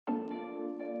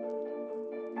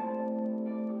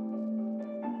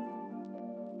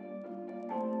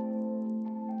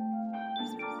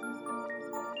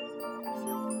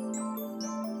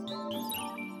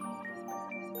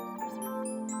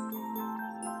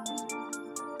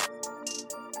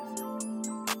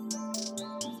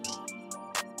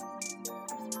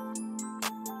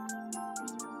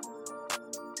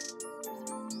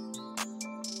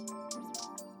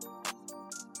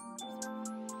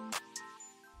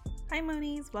Hi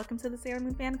Moonies, welcome to the Sailor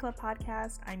Moon Fan Club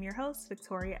podcast. I'm your host,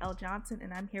 Victoria L. Johnson,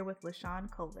 and I'm here with LaShawn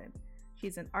Colvin.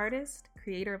 She's an artist,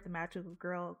 creator of the Magical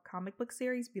Girl comic book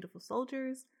series, Beautiful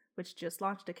Soldiers, which just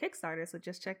launched a Kickstarter, so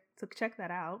check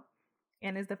that out,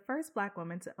 and is the first Black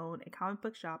woman to own a comic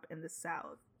book shop in the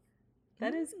South.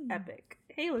 That is epic.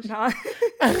 Hey LaShawn.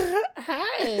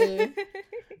 Hi.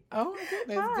 Oh my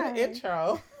goodness, Hi. Good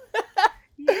intro.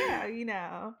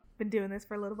 Yeah, been doing this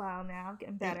for a little while now,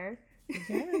 getting better.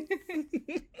 Yeah.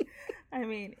 I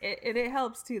mean, it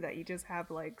helps too that you just have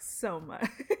like so much.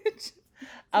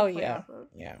 Oh yeah.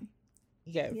 Yeah.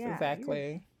 Yes, Yeah,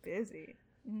 exactly. You're busy.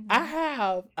 Mm-hmm. I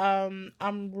have.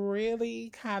 I'm really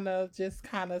kind of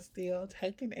still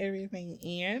taking everything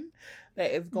in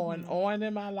that is going on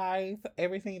in my life,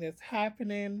 everything that's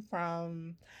happening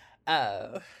from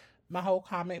my whole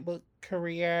comic book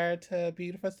career to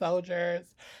Beautiful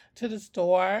Soldiers to the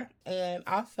store, and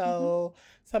also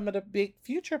some of the big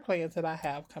future plans that I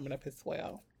have coming up as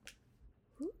well.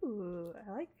 Ooh,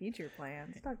 I like future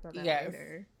plans. Talk about that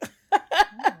later.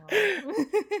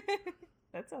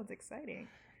 That sounds exciting.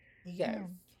 Yes.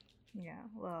 Yeah.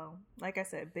 Well, like I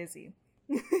said, busy.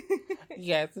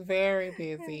 Yes, very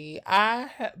busy.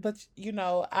 But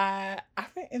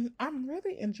I'm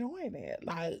really enjoying it.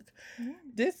 Like,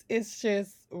 this is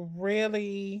just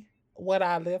really what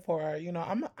I live for. You know,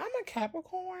 I'm a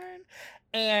Capricorn,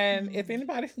 and if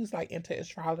anybody who's like into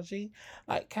astrology,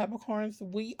 like Capricorns,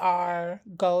 we are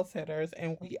goal setters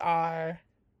and we are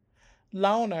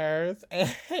loners,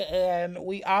 and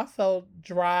we also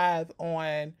drive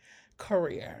on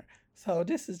career. So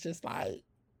this is just like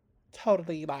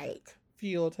totally like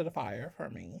fuel to the fire for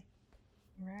me.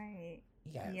 Right.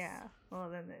 Yes. Yeah. Well,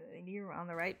 then you're on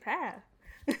the right path.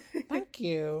 Thank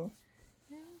you.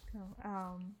 There you go.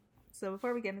 So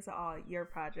before we get into all your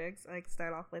projects, I like to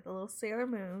start off with a little Sailor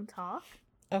Moon talk.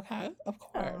 Okay, of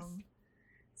course.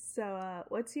 So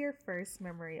what's your first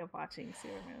memory of watching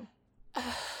Sailor Moon?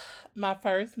 My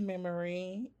first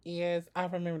memory is I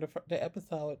remember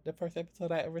the first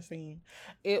episode I ever seen.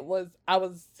 This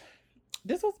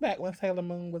was back when Sailor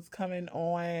Moon was coming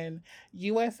on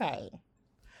USA,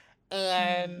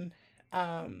 and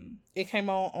it came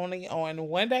on only on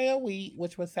one day a week,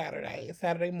 which was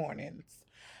Saturday mornings.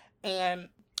 And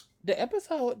the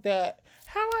episode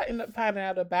how I ended up finding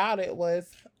out about it was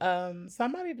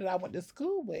somebody that I went to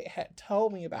school with had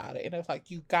told me about it, and it was like,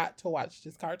 you got to watch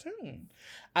this cartoon.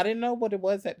 I didn't know what it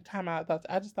was at the time. I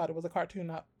just thought it was a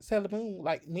cartoon. Sailor Moon,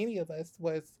 like many of us,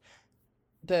 was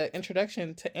the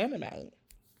introduction to anime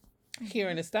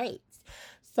here in the States.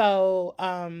 So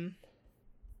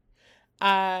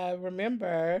I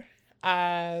remember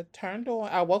I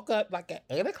woke up like at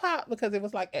 8 o'clock because it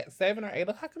was like at 7 or 8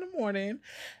 o'clock in the morning.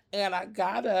 And I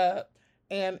got up,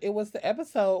 and it was the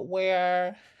episode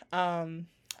where, I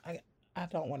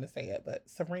don't want to say it, but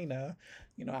Serena,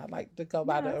 I like to go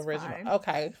by the original. Fine.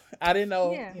 Okay. I didn't know,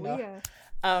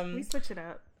 we switch it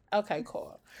up. Okay,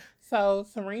 cool. So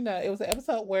Serena, it was the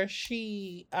episode where it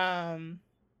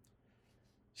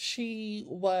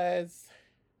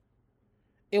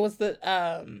was the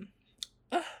Alan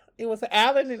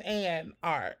and Anne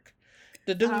arc,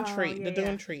 the Dune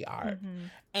Tree arc.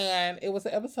 And it was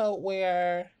an episode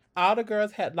where all the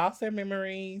girls had lost their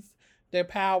memories, their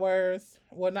powers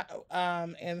were not,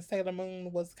 and Sailor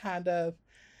Moon was kind of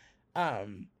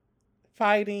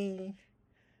fighting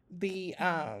the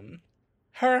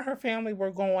her and her family were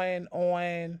going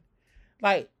on,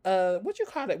 like, what you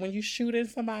call it when you shoot in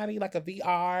somebody, like a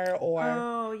VR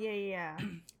or yeah,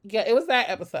 it was that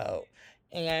episode.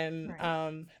 And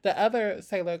the other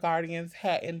Sailor Guardians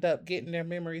had ended up getting their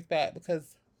memories back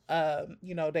because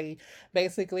they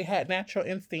basically had natural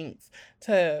instincts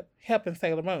to helping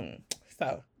Sailor Moon.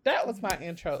 So that was my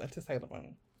intro into Sailor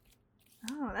Moon.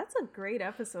 Oh, that's a great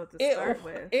episode to start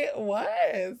with. It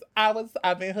was.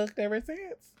 I've been hooked ever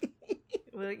since.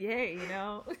 Well, yeah,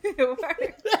 it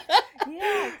worked.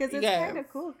 Yeah, because it's kind of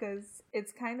cool because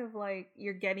it's kind of like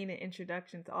you're getting an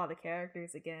introduction to all the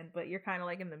characters again, but you're kind of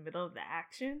like in the middle of the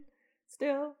action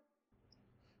still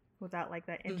without like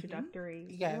that introductory.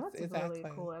 Yes, that's exactly. a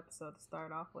really cool episode to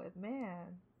start off with.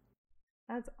 Man,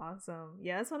 that's awesome.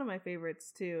 Yeah, that's one of my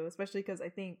favorites too, especially because I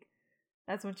think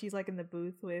that's when she's like in the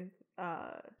booth with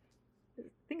I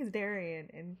think it's Darian,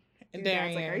 and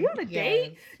Dad's like, "Are you on a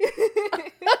date?"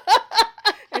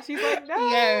 And she's like, "No,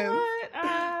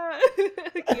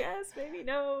 yes, maybe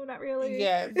no, not really."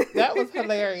 Yes, that was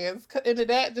hilarious. And the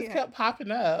dad just kept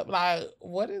popping up. Like,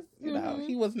 what is,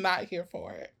 he was not here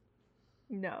for it.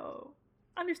 No,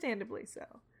 understandably so.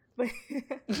 But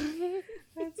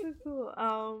that's so cool.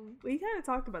 We kind of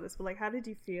talked about this, but like, how did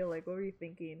you feel? Like, what were you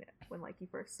thinking when like you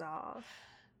first saw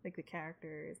like the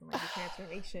characters and like the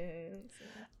transformations.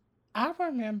 I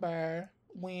remember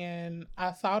when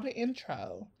I saw the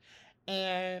intro,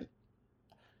 and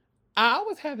I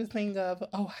always have this thing of,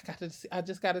 oh, I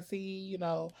just got to see,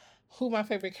 who my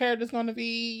favorite character is going to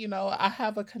be. I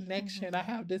have a connection. I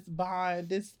Mm-hmm. have this bond,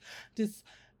 this,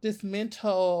 this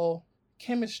mental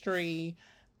chemistry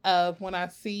of when I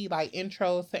see like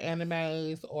intros to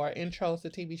animes or intros to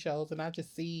TV shows, and I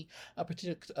just see a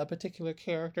particular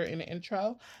character in the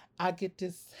intro, I get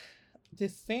this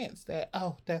sense that,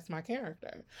 oh, that's my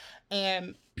character.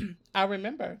 And I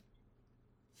remember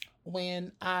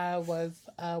when I was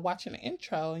watching the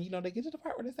intro, and they get to the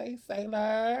part where they say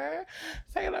Sailor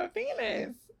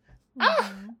Venus. Ah,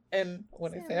 Mm-hmm. and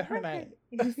when they Sailor said her name,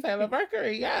 Mercury. Sailor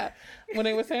Mercury, yeah. When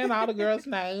they were saying all the girls'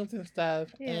 names and stuff,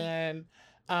 Yeah.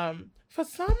 and for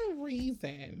some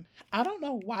reason, I don't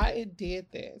know why it did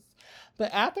this,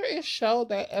 but after it showed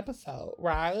that episode,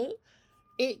 right,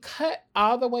 it cut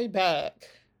all the way back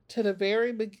to the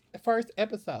very first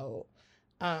episode,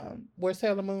 where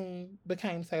Sailor Moon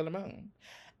became Sailor Moon.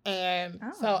 And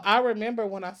so Oh. I remember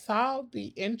when I saw the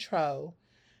intro,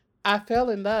 I fell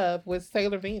in love with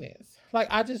Sailor Venus. Like,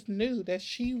 I just knew that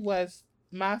she was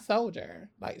my soldier.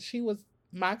 Like, she was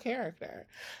my character.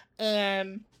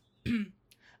 And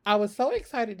I was so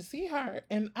excited to see her.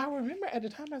 And I remember at the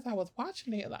time as I was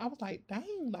watching it, I was like,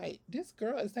 dang, like, this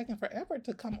girl is taking forever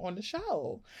to come on the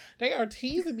show. They are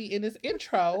teasing me in this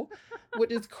intro with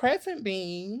this crescent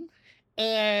beam.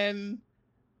 And,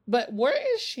 but where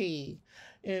is she?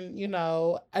 And,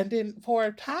 and then for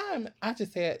a time, I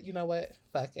just said, you know what?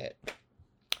 Fuck it.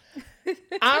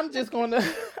 I'm just gonna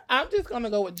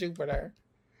go with Jupiter.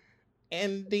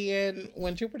 And then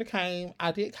when Jupiter came,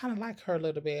 I did kind of like her a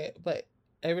little bit, but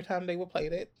every time they would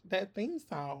play that theme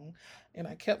song, and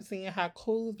I kept seeing how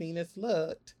cool Venus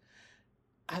looked,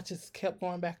 I just kept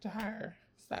going back to her.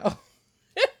 So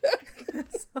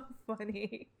That's so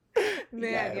funny.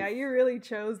 Man, yes. yeah, you really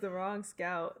chose the wrong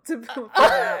scout to for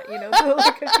that, so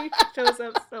like she shows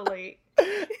up so late.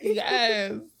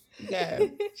 Yes. Yes.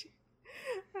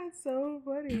 That's so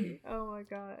funny. Oh my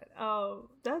god. Oh,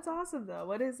 that's awesome though.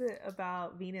 What is it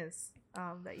about Venus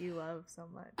that you love so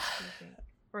much, do you think?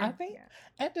 Or, I think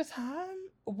yeah. at the time,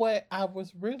 what I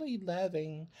was really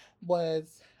loving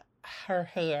was her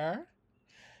hair,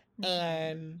 Mm-hmm.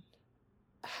 and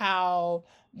how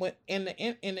when in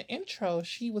the intro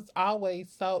she was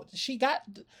always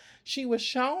she was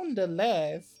shown the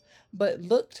less, but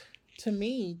looked to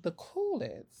me the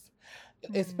coolest,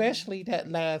 Mm-hmm. especially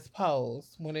that last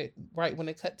pose when it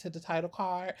cut to the title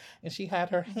card, and she had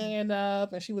her Mm-hmm. hand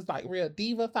up and she was like real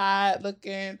diva-fied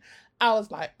looking. I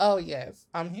was like, oh yes,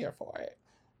 I'm here for it.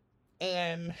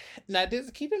 And now, this,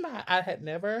 keep in mind, I had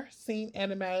never seen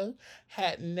anime,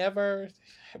 had never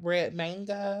read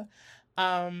manga,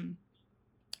 um,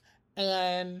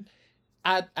 and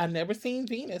I never seen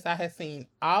Venus. I had seen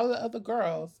all the other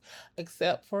girls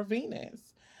except for Venus,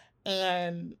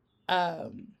 and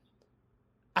um,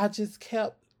 I just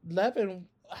kept loving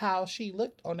how she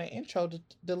looked on the intro.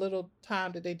 The little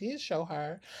time that they did show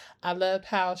her, I loved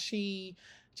how she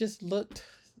just looked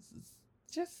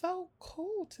just so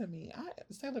cool to me.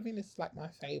 Sailor Venus is like my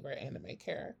favorite anime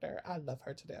character. I love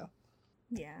her to death.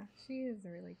 Yeah, she is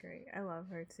really great. I love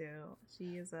her too.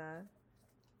 She's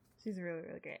really,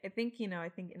 really great. I think, I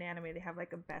think in anime they have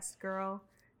like a best girl,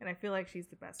 and I feel like she's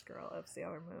the best girl of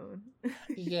Sailor Moon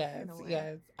Yes, in a way.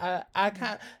 yes. I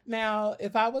kind now,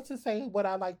 if I was to say what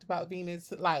I liked about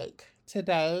Venus, like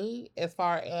today, as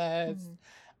far as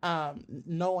Mm-hmm.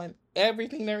 knowing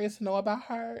everything there is to know about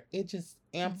her, it just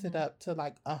amps it Mm-hmm. up to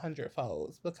like 100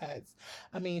 folds, because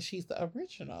I mean, she's the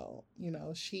original.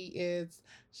 She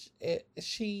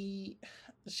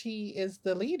she is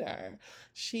the leader.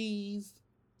 She's,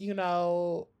 you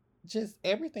know just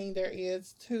everything there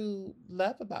is to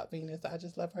love about Venus. I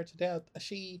just love her to death.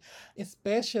 She,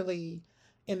 especially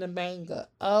in the manga,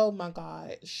 oh my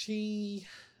god, she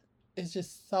is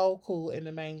just so cool in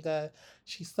the manga.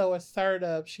 She's so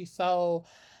assertive.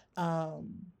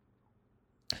 Um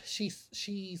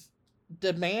she's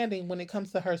demanding when it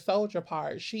comes to her soldier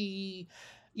part. She,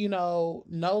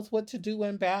 knows what to do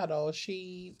in battle.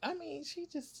 She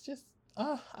just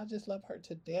oh, I just love her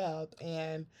to death.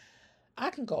 And I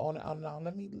can go on and on and on.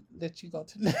 Let me let you go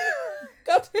to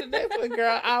go to the next one,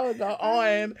 girl. I will go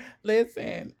on.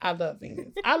 Listen, I love Venus.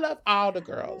 I love all the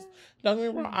girls. Don't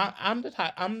get me wrong. Mm-hmm. I'm the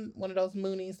type. I'm one of those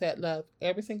Moonies that love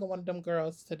every single one of them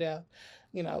girls to death.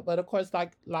 But of course,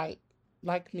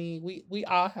 like me, we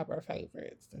all have our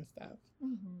favorites and stuff.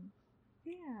 Mm-hmm.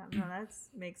 Yeah, no, that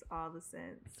makes all the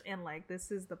sense. And like,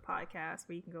 this is the podcast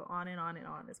where you can go on and on and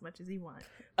on as much as you want.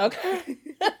 Okay.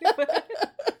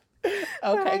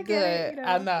 So Okay, I get it, good.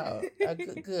 I know.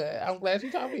 Good. I'm glad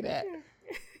you told me that.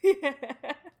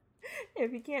 Yeah.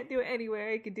 If you can't do it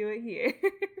anywhere, you can do it here.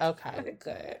 Okay,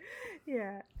 good.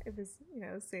 Yeah, if it's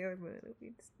Sailor Moon,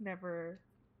 it's never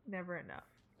enough.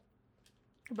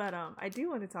 But I do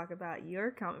want to talk about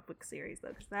your comic book series though,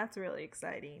 because that's really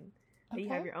exciting. You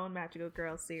have Okay. your own Magical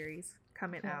Girl series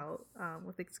coming Yes. out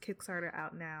with its Kickstarter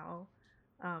out now.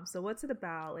 So what's it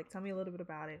about? Like, tell me a little bit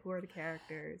about it. Who are the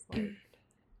characters? Like,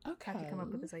 how'd you come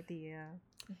up with Okay. this idea?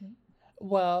 Mm-hmm.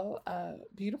 Well,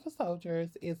 Beautiful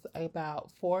Soldiers is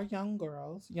about four young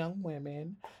girls, young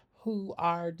women, who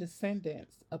are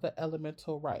descendants of an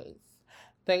elemental race.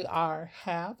 They are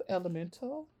half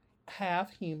elemental,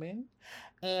 half human,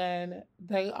 and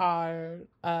they are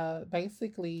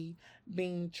basically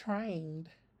being trained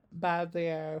by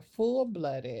their full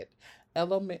blooded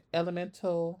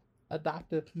elemental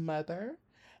adoptive mother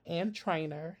and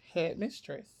trainer,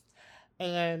 headmistress.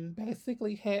 And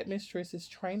basically, headmistress is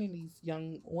training these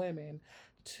young women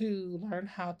to learn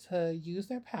how to use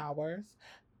their powers,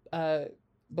 uh,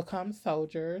 become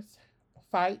soldiers,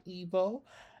 fight evil,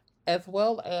 as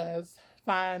well as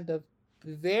find the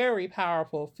very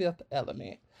powerful fifth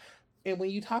element. And when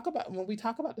we talk about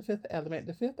the fifth element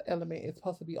is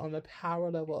supposed to be on the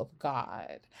power level of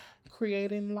God,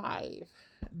 creating life,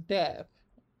 death,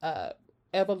 uh,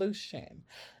 evolution.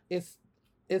 It's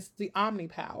it's the omni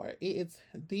power. It's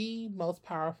the most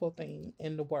powerful thing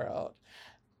in the world,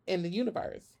 in the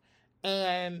universe.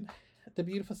 And the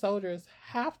beautiful soldiers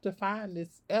have to find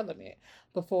this element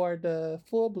before the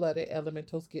full blooded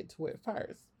elementals get to it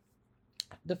first.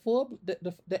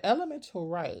 The elemental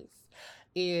race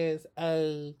is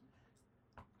a,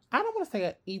 I don't want to say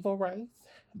an evil race,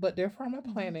 but they're from a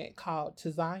Mm-hmm. planet called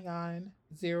Tizion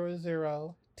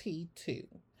 00T2.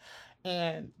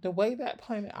 And the way that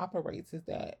planet operates is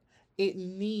that it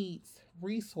needs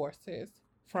resources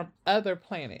from other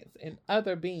planets and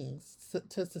other beings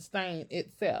to sustain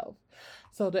itself.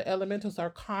 So the elementals are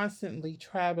constantly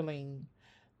traveling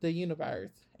the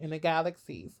universe and the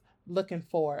galaxies looking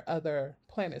for other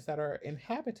planets that are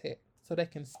inhabited so they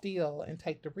can steal and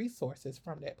take the resources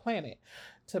from that planet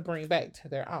to bring back to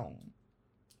their own.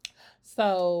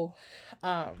 So,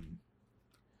 um,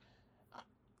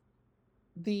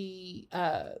 the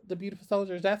beautiful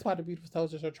soldiers, that's why the beautiful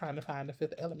soldiers are trying to find the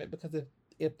fifth element, because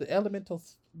if the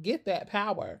elementals get that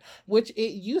power, which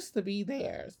it used to be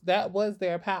theirs, that was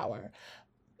their power,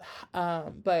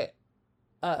 but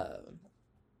uh,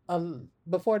 uh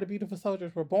before the beautiful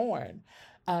soldiers were born,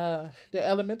 the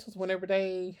elementals, whenever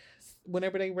they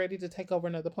ready to take over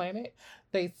another planet,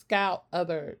 they scout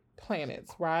other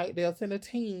planets, right? They'll send a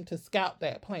team to scout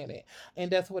that planet. And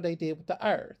that's what they did with the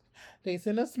earth. They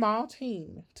sent a small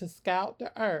team to scout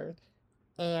the earth,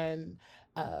 and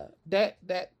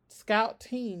that scout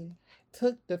team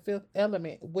took the fifth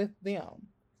element with them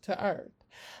to earth.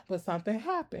 But something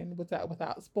happened,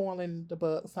 without spoiling the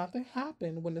book. Something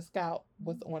happened when the scout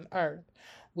was on Earth,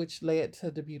 which led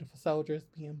to the beautiful soldiers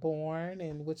being born,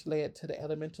 and which led to the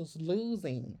elementals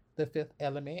losing the fifth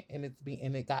element, and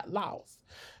it got lost.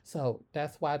 So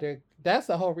that's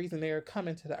the whole reason they're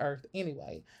coming to the Earth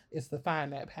anyway, is to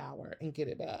find that power and get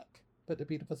it back. But the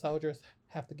beautiful soldiers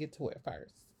have to get to it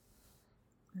first.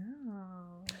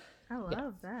 Oh, I Yes.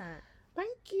 love that.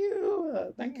 Thank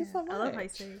you. Thank you Yeah, so I love how you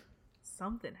much. say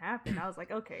something happened. I was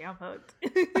like, okay, I'm hooked.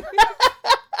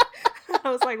 I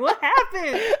was like, what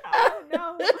happened? I don't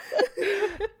know.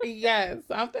 Yes,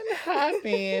 something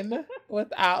happened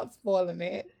without spoiling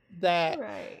it, that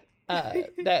Right.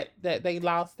 that they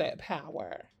lost that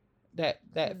power, that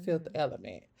fifth Mhm.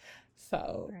 element.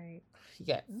 So Right.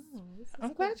 yes, Oh, this is I'm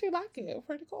cool. glad you like it.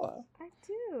 Pretty cool. I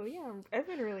do. Yeah, I've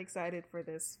been really excited for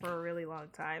this for a really long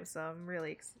time. So I'm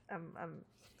really, I'm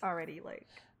already like,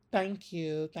 Thank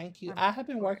you, thank you. I'm I have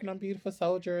been for working it. on Beautiful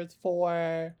Soldiers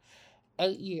for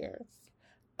 8 years,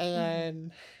 Mm-hmm.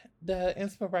 and the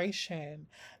inspiration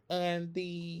and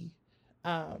the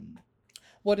um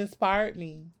what inspired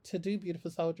me to do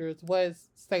Beautiful Soldiers was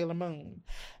Sailor Moon.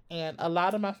 And a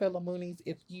lot of my fellow Moonies,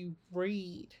 if you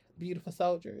read Beautiful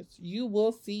Soldiers, you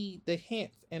will see the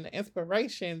hints and the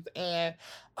inspirations, and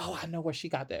oh, I know where she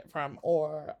got that from,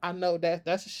 or I know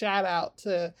that's a shout out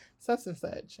to such and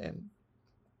such. And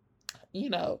you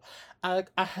know, I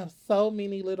have so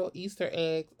many little Easter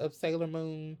eggs of Sailor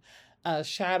Moon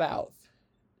shout outs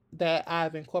that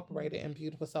I've incorporated in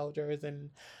Beautiful Soldiers. And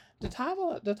the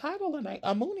title of name,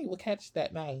 a Mooney will catch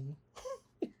that name.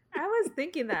 I was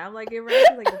thinking that. I'm like, it reminds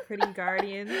me like the Pretty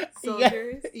Guardian Yeah,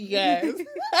 soldiers. yes.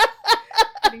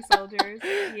 Pretty soldiers.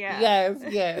 Yeah.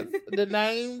 Yes. The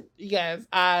name, yes,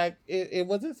 it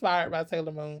was inspired by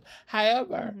Sailor Moon.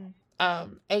 However, Mm-hmm.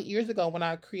 8 years ago when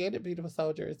I created Beautiful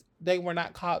Soldiers, they were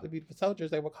not called the Beautiful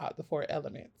Soldiers, they were called the Four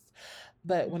Elements.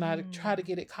 But when I tried to Mm.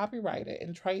 get it copyrighted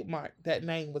and trademarked, that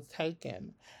name was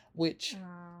taken, which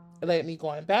Oh. led me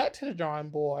going back to the drawing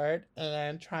board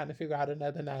and trying to figure out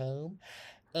another name.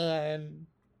 And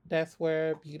that's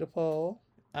where beautiful,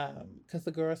 because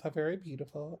the girls are very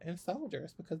beautiful, and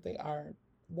soldiers because they are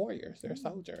warriors, they're Mm.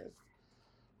 soldiers.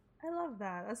 I love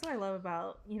that. That's what I love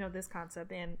about, this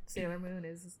concept and Sailor Moon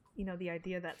is, the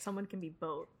idea that someone can be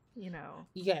both.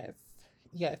 Yes,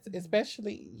 yes, Mhm.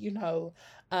 especially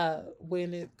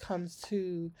when it comes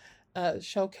to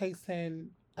showcasing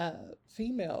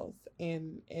females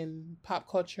in pop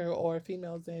culture, or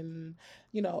females in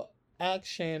you know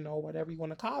action, or whatever you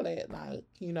want to call it. Like,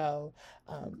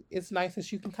 it's nice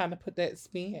that you can kind of put that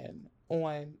spin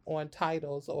on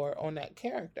titles or on that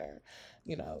character.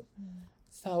 You know, Mm.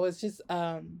 so it's just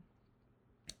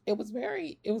it was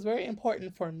very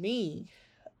important for me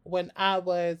when I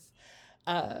was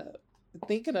uh,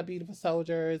 thinking of Beautiful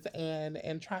Soldiers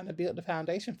and trying to build the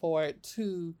foundation for it,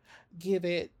 to give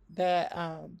it that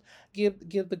give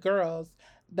the girls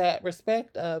that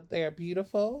respect of they're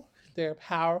beautiful, they're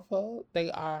powerful,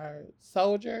 they are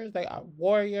soldiers, they are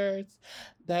warriors,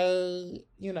 they're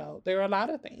a lot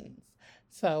of things.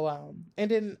 So and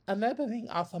then another thing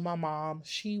also, my mom,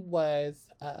 she was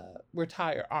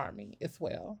retired army as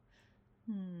well.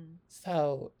 Hmm.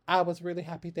 So I was really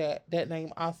happy that that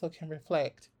name also can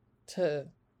reflect to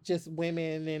just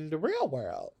women in the real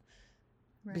world,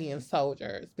 being Right.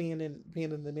 soldiers, being in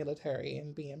the military,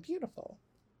 and being beautiful.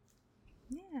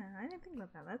 Yeah, I didn't think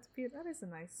about that. That's beautiful. That is a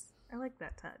nice. I like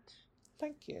that touch.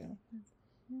 Thank you. That's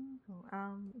cool.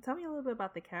 Tell me a little bit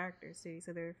about the characters.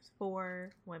 So there's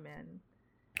four women.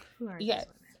 Who are these Yes.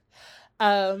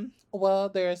 women? Well,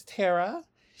 there's Tara.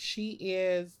 She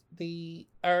is the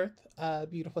Earth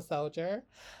beautiful soldier.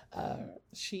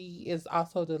 She is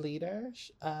also the leader.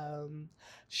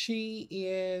 She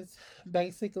is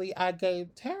basically, I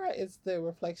gave Tara is the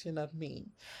reflection of me,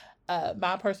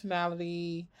 my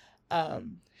personality.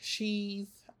 She's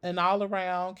an all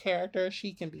around character.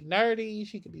 She can be nerdy,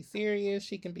 she can be serious,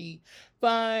 she can be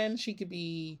fun, she can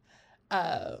be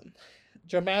um,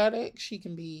 dramatic, she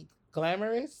can be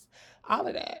glamorous, all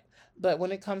of that. But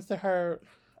when it comes to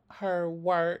her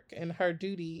work and her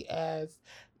duty as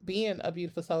being a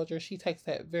beautiful soldier, she takes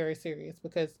that very serious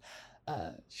because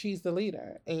she's the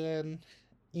leader, and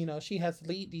she has to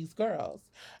lead these girls.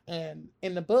 And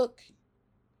in the book,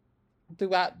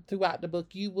 throughout the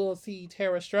book, you will see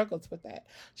Tara struggles with that.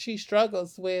 She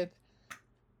struggles with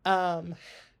um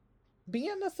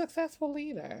being a successful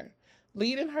leader,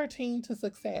 leading her team to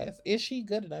success. Is she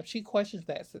good enough? She questions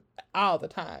that all the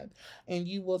time, and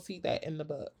you will see that in the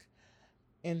book.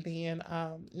 And then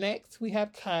next we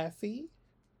have Cassie.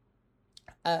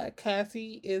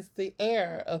 Cassie is the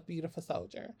heir of Beautiful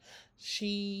Soldier.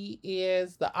 She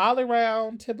is the all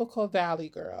around typical Valley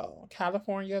girl,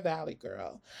 California Valley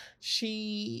girl.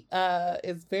 She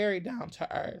is very down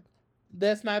to earth.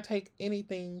 Does not take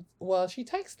anything, well, she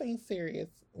takes things serious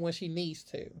when she needs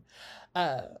to.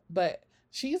 But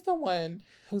she's the one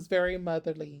who's very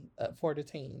motherly for the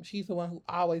team. She's the one who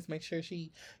always makes sure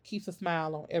she keeps a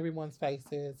smile on everyone's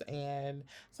faces. And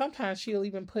sometimes she'll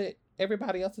even put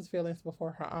everybody else's feelings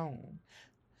before her own.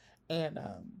 And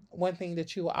one thing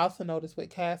that you will also notice with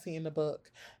Cassie in the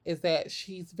book is that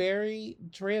she's very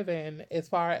driven as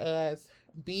far as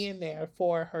being there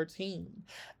for her team,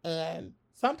 and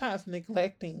sometimes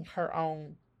neglecting her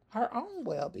own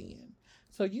well being.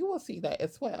 So you will see that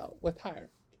as well with her.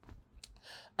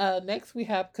 Next, we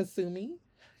have Kasumi.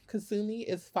 Kasumi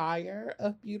is Fire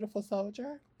of Beautiful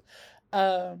Soldier.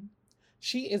 Um,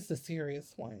 she is the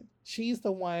serious one. She's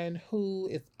the one who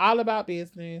is all about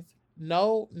business.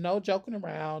 No, no joking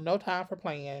around. No time for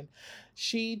playing.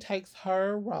 She takes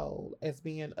her role as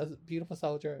being a beautiful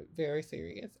soldier very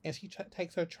serious, and she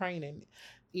takes her training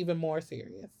even more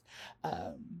serious.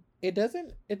 It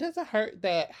doesn't hurt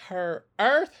that her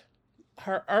earth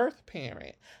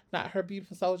parent, not her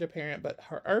beautiful soldier parent, but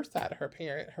her earth side of her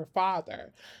parent, her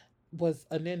father was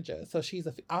a ninja. So she's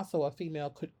also a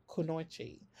female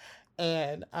kunoichi.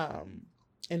 And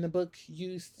in the book,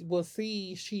 you will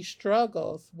see she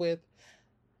struggles with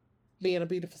being a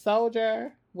beautiful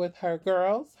soldier with her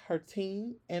girls, her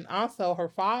team, and also her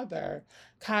father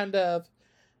kind of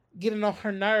getting on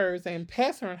her nerves and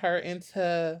pestering her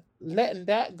into letting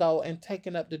that go and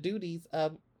taking up the duties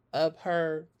of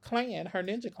her clan, her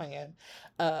ninja clan.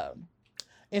 Um,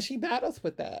 and she battles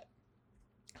with that,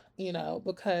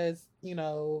 because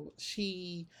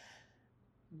she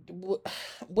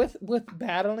with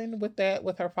battling with that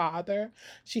with her father,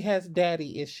 she has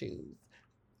daddy issues.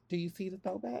 Do you see the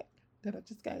throwback that I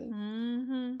just gave?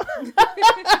 Mm-hmm.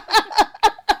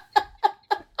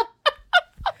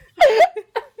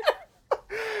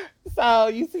 So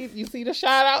you see the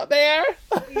shot out there?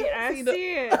 Yeah, I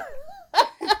see it.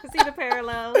 See the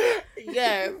parallels.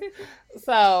 Yes.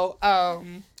 So,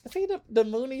 see the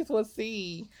Moonies will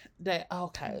see that.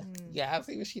 Okay, yeah, I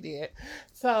see what she did.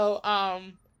 So,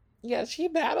 yeah, she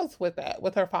battles with that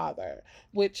with her father,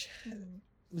 which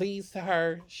leads to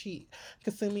her.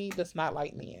 Kasumi does not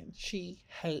like men. She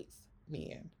hates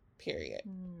men. Period.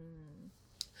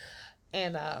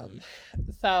 And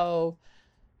so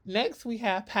next we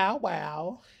have Pow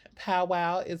Wow. Pow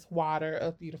Wow is Water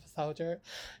of Beautiful Soldier.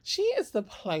 She is the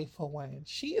playful one.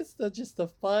 She is just the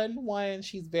fun one.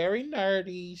 She's very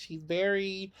nerdy. She's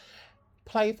very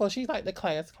playful. She's like the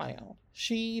class clown.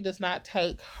 She does not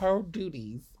take her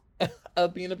duties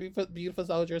of being a beautiful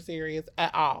soldier serious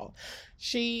at all.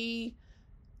 She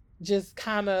just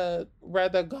kind of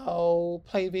rather go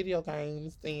play video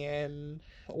games than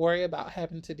worry about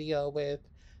having to deal with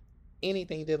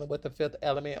anything dealing with the fifth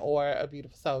element or a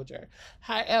beautiful soldier.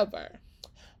 However,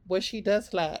 what she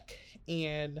does lack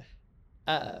in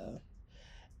uh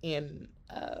in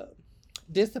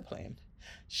discipline,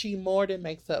 she more than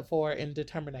makes up for in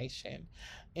determination.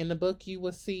 In the book, you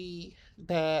will see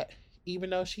that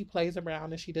even though she plays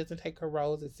around and she doesn't take her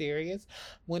roles as serious,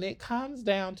 when it comes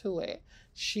down to it,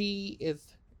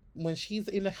 when she's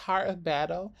in the heart of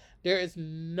battle, there is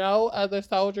no other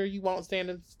soldier you won't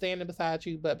standing beside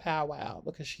you but Pow Wow,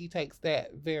 because she takes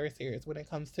that very serious when it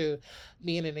comes to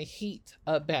being in the heat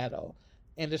of battle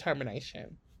and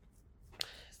determination.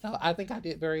 So I think I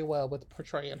did very well with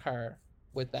portraying her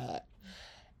with that.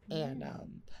 And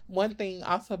one thing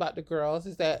also about the girls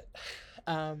is that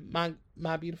my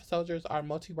beautiful soldiers are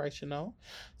multiracial.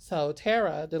 So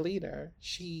Tara, the leader,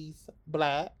 she's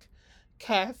black.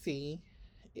 Cassie,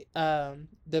 the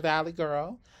Valley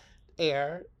girl,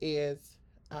 Air, is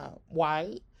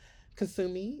white.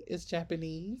 Kasumi is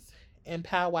Japanese, and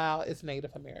Pow Wow is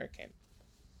Native American.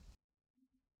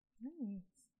 Nice.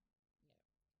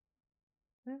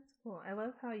 That's cool. I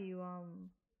love how you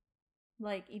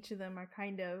like each of them are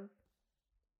kind of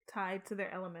tied to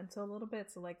their elemental a little bit.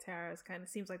 So like Tara's kind of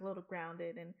seems like a little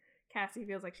grounded, and Cassie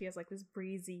feels like she has like this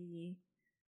breezy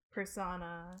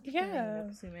persona. Yeah.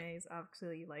 Kusume is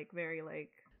obviously like very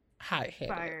like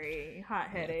hot-headed, fiery,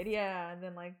 hot-headed. Yeah, and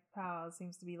then like Pow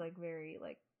seems to be like very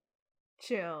like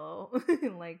chill,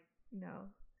 like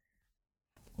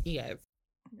Yes.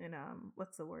 And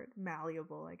what's the word?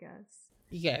 Malleable, I guess.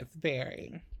 Yes,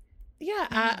 very. Yeah,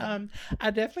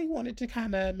 I definitely wanted to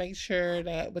kind of make sure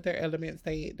that with their elements,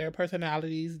 their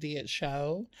personalities did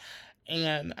show,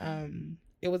 and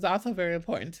it was also very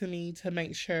important to me to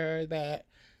make sure that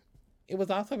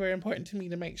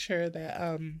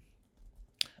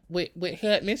with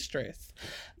Headmistress,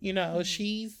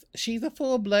 she's a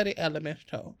full-blooded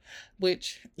elemental,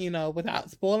 which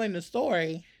without spoiling the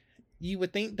story, you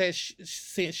would think that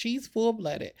since she's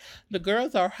full-blooded, the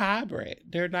girls are hybrid.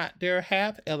 They're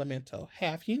half elemental,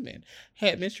 half human.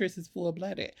 Headmistress is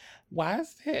full-blooded. Why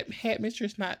is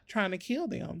Headmistress not trying to kill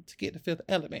them to get the fifth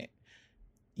element?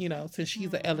 Since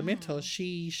she's an elemental,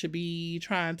 she should be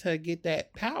trying to get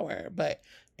that power. But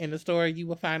in the story, you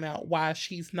will find out why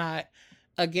she's not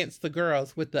against the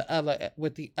girls with the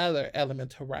other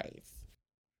elemental race.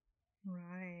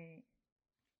 Right.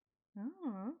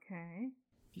 Oh, okay.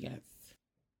 Yes.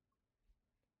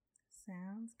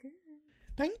 Sounds good.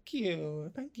 Thank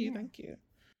you.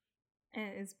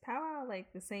 And is powwow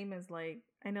like the same as like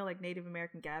I know like Native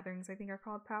American gatherings I think are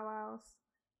called powwows?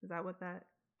 Is that what that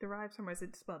derives from, or is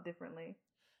it spelled differently?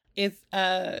 It's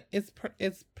spelled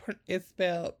Pauwau.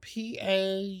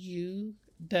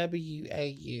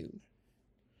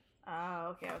 Oh,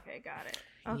 okay, got it.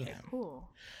 Okay, yeah. Cool.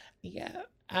 Yeah,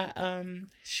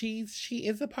 she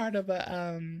is a part of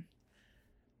a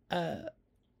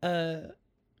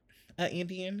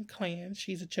Indian clan.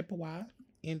 She's a Chippewa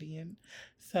Indian,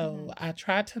 so I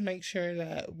tried to make sure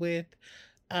that with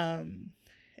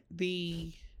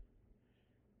the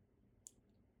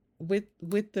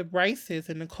races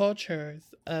and the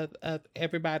cultures of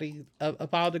everybody,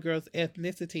 of all the girls'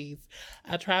 ethnicities,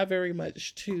 I try very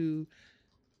much to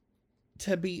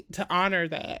honor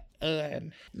that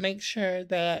and make sure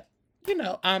that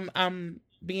I'm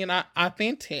being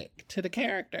authentic to the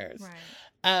characters.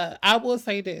 Right. I will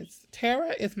say this: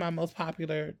 Tara is my most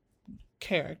popular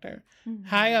character.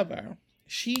 However,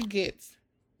 she gets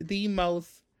the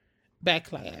most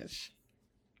backlash.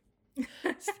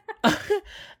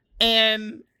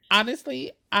 And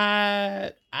honestly,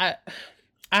 I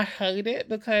hate it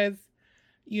because,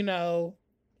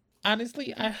 I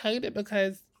hate it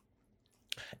because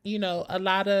a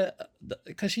lot of,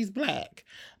 because she's black.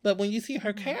 But when you see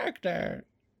her Mm-hmm. character,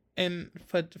 and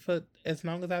for as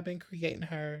long as I've been creating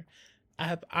her, I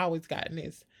have always gotten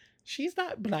this. She's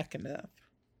not black enough.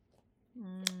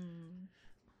 Mm.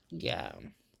 Yeah.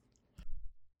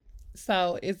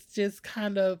 So it's just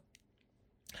kind of,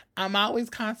 I'm always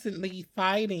constantly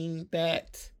fighting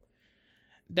that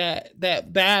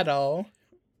battle,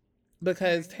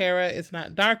 because Right. Tara is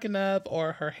not dark enough,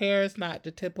 or her hair is not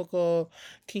the typical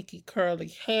kinky curly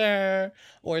hair,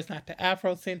 or it's not the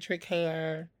Afrocentric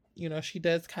hair. She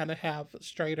does kind of have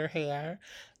straighter hair.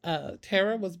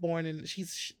 Tara Mm-hmm. was born in,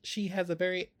 she has a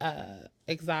very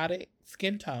exotic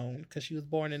skin tone, because she was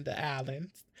born in the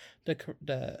islands,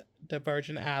 the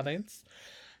Virgin Islands.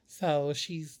 So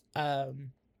she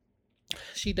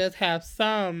does have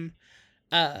some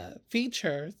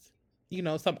features,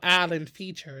 some island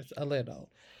features a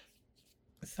little.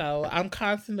 So I'm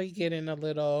constantly getting a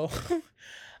little,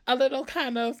 a little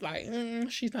kind of like,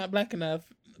 she's not black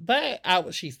enough. But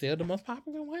she's still the most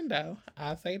popular one, though.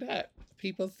 I'll say that.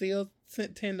 People still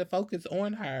tend to focus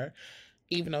on her,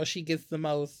 even though she gets the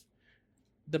most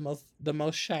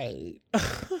shade.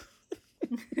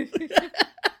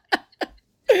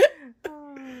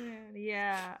 Oh man,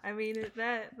 yeah. I mean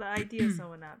that the idea of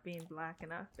someone not being black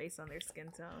enough based on their skin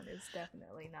tone is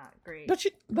definitely not great. But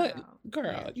But girl,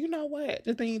 yeah. you know what?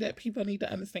 The thing that people need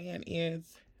to understand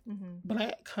is, Mhm.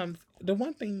 black comes, the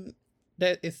one thing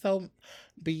that is so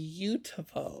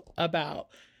beautiful about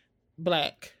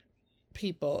black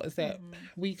people is that Mhm.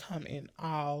 we come in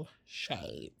all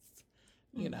shades.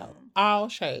 Mhm. All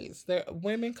shades.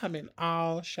 Women come in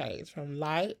all shades, from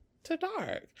light to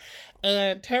dark.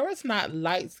 And Tara's not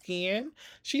light skinned.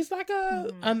 She's like a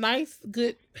Mhm. nice,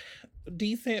 good,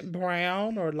 decent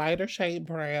brown, or lighter shade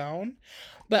brown.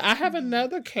 But I have Mhm.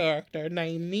 another character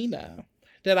named Nina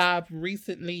that I've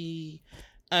recently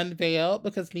unveiled,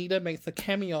 because Nina makes a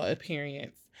cameo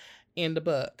appearance in the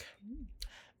book.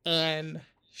 And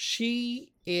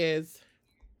she is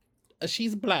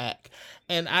she's black,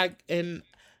 and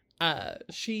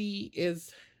she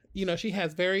is, she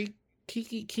has very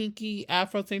kinky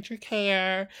Afrocentric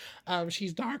hair.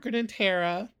 She's darker than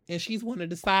Tara, and she's one of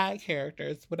the side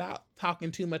characters, without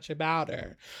talking too much about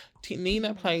her.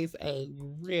 Nina Mhm. plays a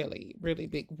really, really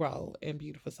big role in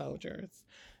Beautiful Soldiers.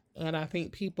 And I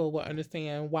think people will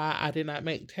understand why I did not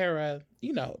make Tara,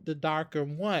 the darker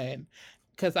one,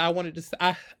 because I wanted to.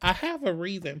 I have a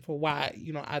reason for why,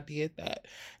 I did that,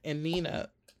 and Nina,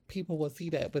 people will see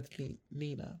that with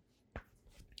Nina.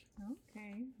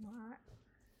 Okay. Well,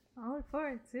 I'll look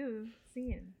forward to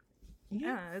seeing.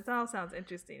 Yeah. Yeah, it all sounds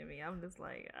interesting to me. I'm just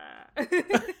like,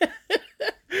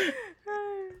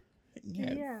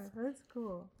 Yes. yeah, that's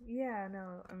cool. Yeah,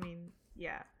 no, I mean,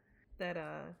 yeah, that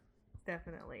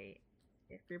definitely.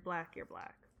 If you're black, you're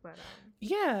black. But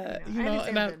Yeah, I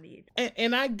and understand the need.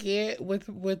 I get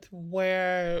with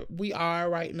where we are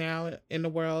right now in the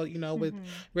world, with Mm-hmm.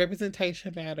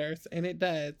 representation matters, and it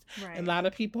does. And a Right. lot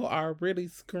of people are really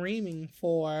screaming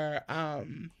More dark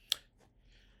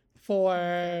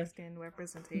for skin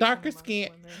representation darker amongst skin.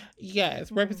 women. Yes,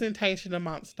 Mm-hmm. representation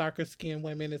amongst darker skinned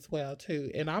women as well too,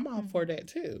 and I'm all for Mm-hmm. that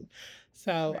too.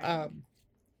 So Right.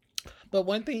 but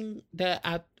one thing that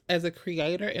I, as a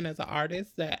creator and as an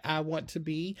artist, that I want to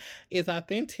be is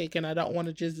authentic, and I don't want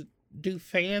to just do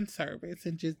fan service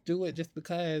and just do it just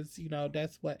because,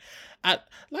 that's what I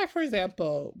like. For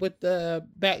example, with the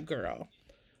Batgirl,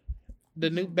 the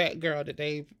new Mm-hmm. Batgirl that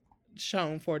they've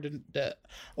shown for the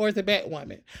or the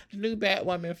Batwoman, the new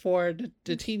Batwoman for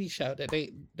the TV show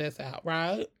that's out,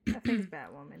 right? I think it's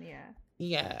Batwoman. Yeah.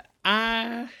 Yeah,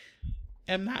 I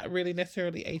am not really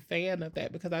necessarily a fan of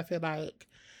that, because I feel like,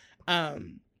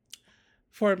 um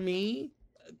for me,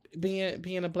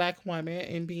 being a black woman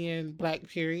and being black,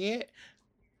 period,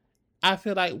 I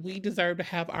feel like we deserve to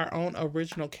have our own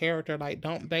original character. Like,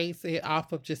 don't base it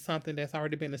off of just something that's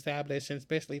already been established, and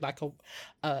especially like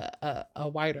a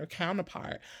whiter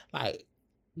counterpart. Like,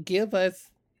 give us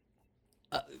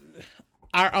uh,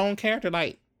 our own character.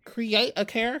 Like, create a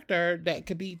character that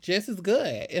could be just as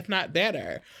good, if not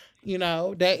better.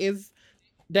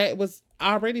 That was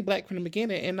already black from the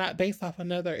beginning, and not based off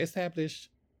another established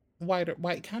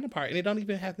white counterpart. And it don't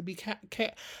even have to be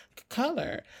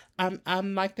color.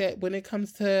 I'm like that when it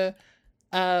comes to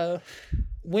uh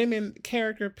women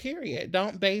character, period.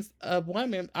 Don't base a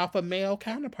woman off a male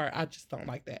counterpart. I just don't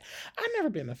like that. I've never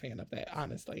been a fan of that,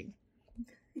 honestly.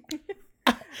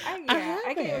 I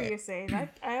I get what haven't. you're saying.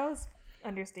 I always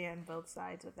understand both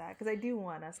sides of that because I do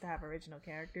want us to have original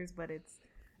characters, but I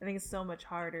think it's so much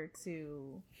harder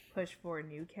to push for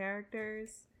new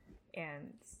characters,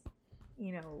 and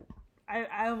you know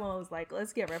I'm always like,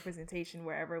 let's get representation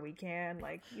wherever we can.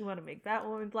 Like, you want to make that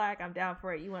woman black, I'm down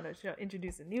for it. You want to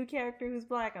introduce a new character who's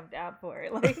black, I'm down for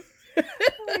it. Like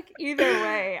either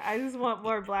way, I just want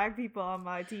more black people on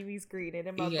my TV screen and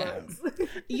in my books.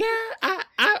 Yeah,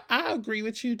 I agree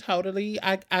with you totally.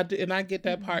 I do, and I get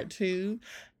that part too.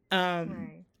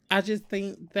 Right. I just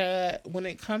think that when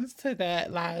it comes to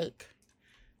that, like,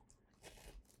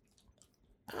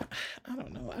 I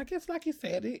don't know. I guess, like you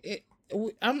said,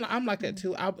 I'm like that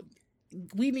too.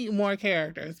 We need more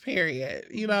characters. Period.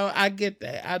 You know, I get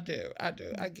that. I do. I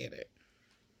get it.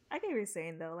 I get what you're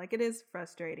saying though. Like, it is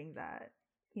frustrating that,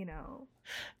 you know,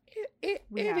 it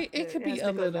could be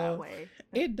a little.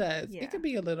 It does. Yeah. It could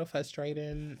be a little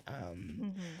frustrating.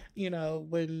 You know,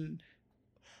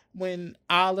 when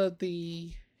all of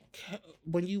the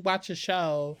when you watch a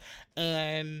show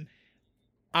and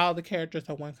all the characters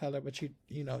are one color, but you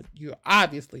know you're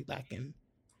obviously lacking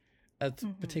a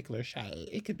particular shade.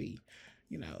 It could be,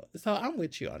 you know. So I'm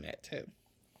with you on that too.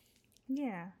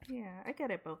 Yeah, I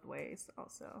get it both ways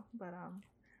also, but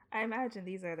I imagine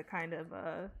these are the kind of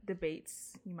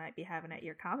debates you might be having at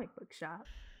your comic book shop.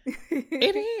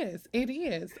 It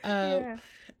is. Yeah.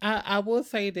 I will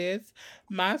say this: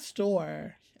 my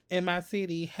store in my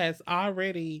city has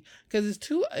already, because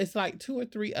it's like 2 or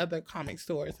 3 other comic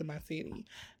stores in my city.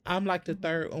 I'm like the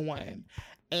third one,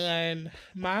 and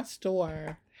my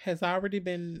store has already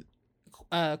been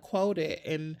quoted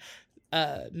and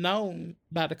known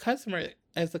by the customers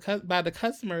as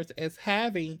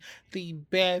having the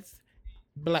best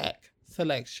black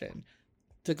selection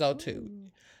to go to.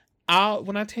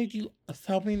 When I tell you,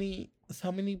 so many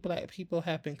black people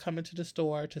have been coming to the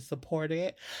store to support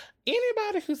it.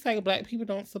 Anybody who say black people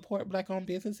don't support black-owned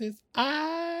businesses,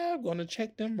 I'm gonna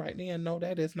check them right now and know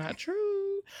that is not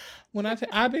true.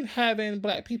 I've been having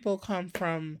black people come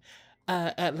from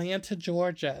Atlanta,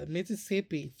 Georgia,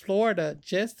 Mississippi, Florida,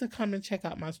 just to come and check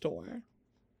out my store.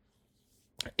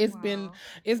 It's been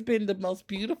the most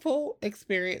beautiful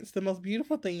experience, the most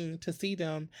beautiful thing to see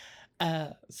them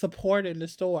supporting the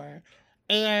store.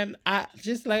 And I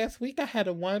just last week I had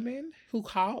a woman who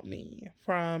called me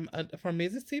from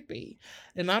Mississippi,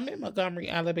 and I'm in Montgomery,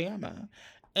 Alabama,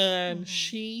 and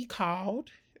she called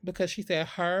because she said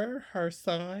her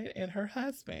son, and her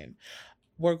husband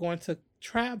were going to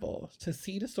travel to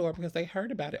see the store because they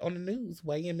heard about it on the news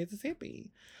way in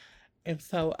Mississippi. And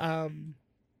so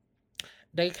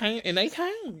they came, and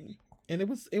and it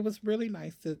was really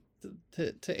nice to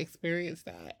experience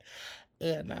that.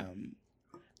 And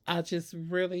I just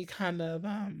really kind of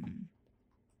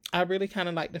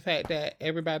like the fact that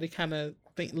everybody kind of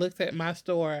looks at my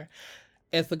store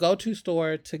as the go-to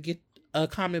store to get a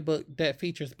comic book that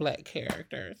features black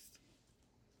characters.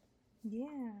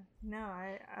 Yeah, no,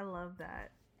 I love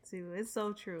that too. It's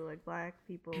so true. Like, black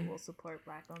people will support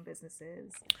black-owned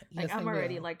businesses. Like, yes, I'm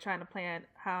already like trying to plan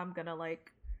how I'm gonna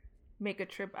like make a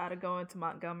trip out of going to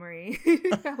Montgomery,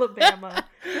 Alabama,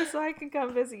 just so I can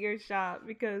come visit your shop,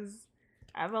 because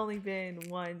I've only been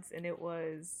once, and it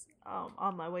was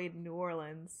on my way to New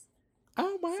Orleans.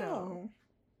 Oh wow! So,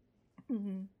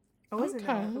 it wasn't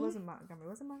Montgomery.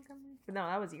 Was it Montgomery? But no,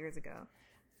 that was years ago.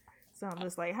 So I'm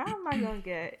just like, how am I gonna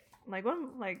get like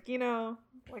one, like, you know,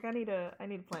 like I need to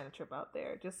plan a trip out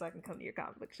there just so I can come to your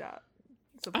comic book shop.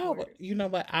 You know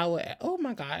what? I would. Oh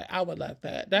my God, I would love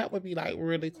that. That would be like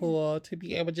really cool to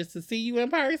be able just to see you in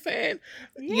person.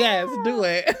 Yeah. Yes, do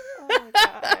it. Oh my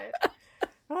God.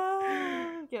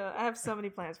 Yeah, I have so many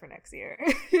plans for next year.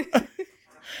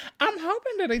 I'm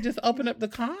hoping that they just open up the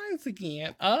cons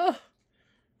again.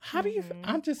 How do you?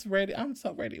 I'm just ready. I'm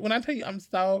so ready. When I tell you, I'm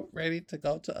so ready to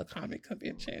go to a comic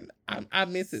convention. I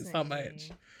miss it so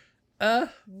much.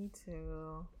 Me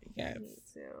too. Yes. Me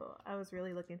too. I was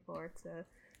really looking forward to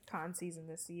con season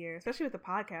this year, especially with the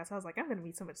podcast. I was like, I'm gonna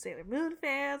meet so much Sailor Moon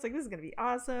fans. Like, this is gonna be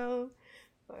awesome.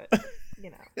 But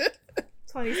you know,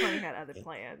 2020 had other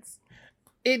plans.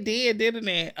 It did, didn't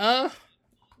it?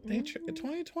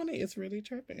 2020 is really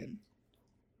tripping.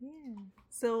 Yeah.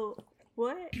 So,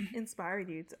 what inspired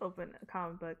you to open a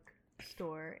comic book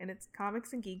store? And it's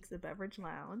Comics and Geeks, a beverage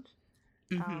lounge.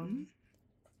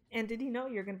 And did you know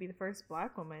you're going to be the first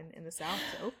Black woman in the South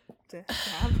to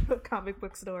have a comic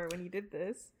book store when you did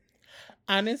this?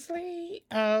 Honestly,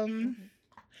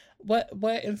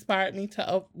 what inspired me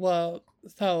to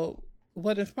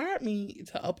what inspired me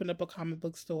to open up a comic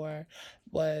book store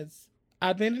was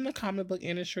I've been in the comic book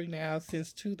industry now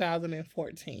since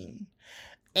 2014,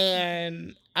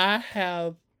 and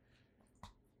I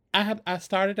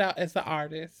started out as an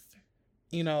artist.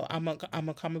 You know, I'm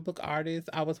a comic book artist.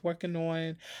 I was working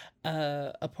on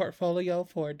a portfolio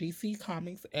for a DC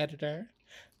Comics editor,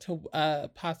 to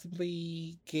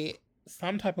possibly get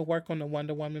some type of work on the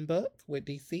Wonder Woman book with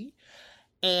DC.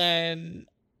 And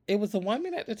it was a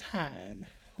woman at the time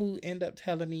who ended up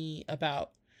telling me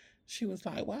about, she was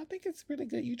like, well, I think it's really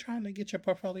good you trying to get your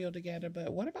portfolio together,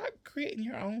 but what about creating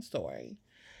your own story?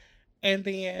 And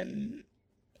then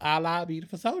a la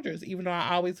Beautiful Soldiers, even though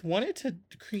I always wanted to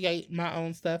create my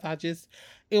own stuff,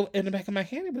 in the back of my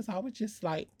head, it was always just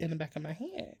like in the back of my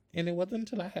head. And it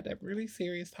wasn't until I had that really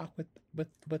serious talk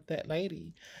with that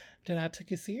lady that I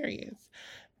took it serious.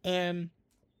 And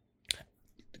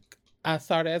I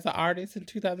started as an artist in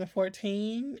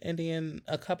 2014, and then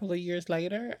a couple of years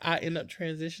later, I ended up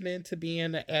transitioning to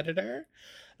being an editor,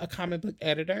 a comic book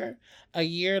editor. A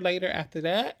year later after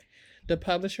that, the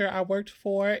publisher I worked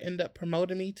for ended up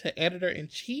promoting me to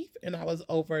editor-in-chief, and I was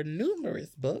over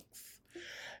numerous books.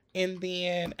 And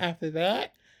then after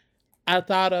that, I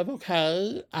thought of,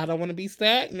 okay, I don't want to be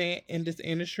stagnant in this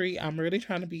industry. I'm really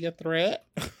trying to be a threat,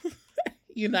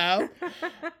 you know?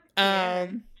 Yeah.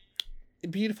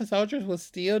 Beautiful Soldiers was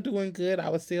still doing good. I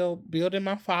was still building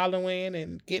my following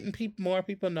and getting more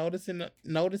people noticing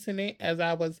it as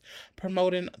I was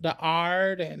promoting the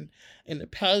art and the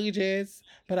pages.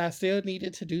 But I still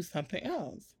needed to do something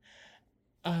else.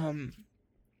 And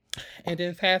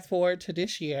then fast forward to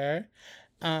this year,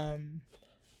 I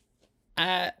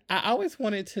always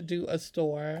wanted to do a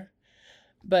store,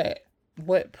 but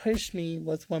what pushed me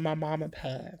was when my mama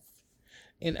passed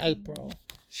in April.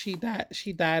 She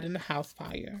died in a house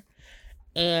fire.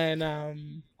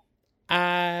 And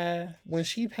when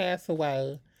she passed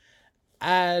away,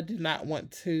 I did not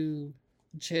want to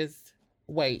just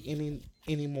wait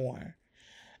anymore.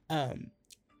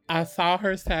 I saw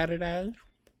her Saturday,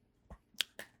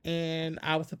 and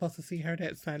I was supposed to see her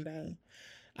that Sunday.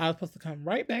 I was supposed to come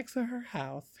right back to her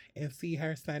house and see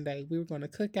her Sunday. We were going to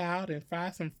cook out and fry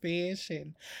some fish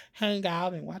and hang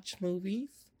out and watch movies.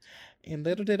 And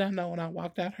little did I know, when I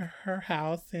walked out her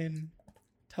house and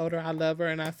told her I love her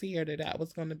and I see her, that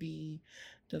was going to be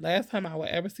the last time I would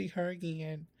ever see her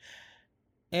again.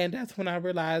 And that's when I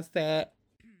realized that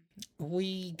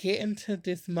we get into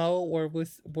this mode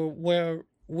where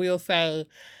we'll say,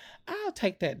 I'll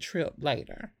take that trip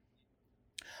later.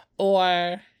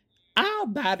 Or I'll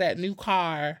buy that new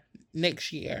car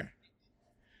next year.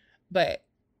 But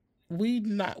we're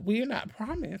not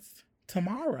promised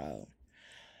tomorrow.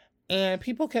 And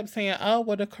people kept saying, oh,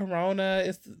 well, the corona,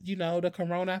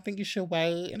 I think you should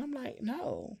wait. And I'm like,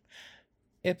 no.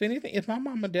 If anything, if my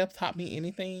mama death taught me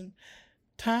anything,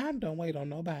 time don't wait on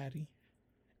nobody.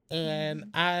 And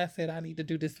I said, I need to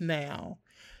do this now.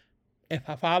 If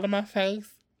I fall on my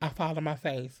face, I fall on my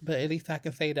face. But at least I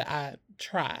can say that I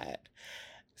tried.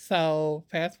 So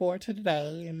fast forward to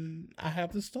today, and I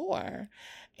have the store.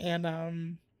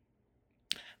 And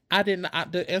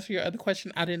to answer your other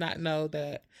question, I did not know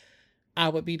that I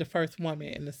would be the first woman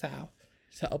in the South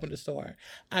to open the store.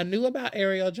 I knew about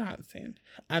Ariel Johnson.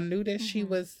 I knew that she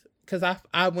was, because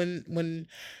when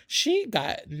she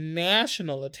got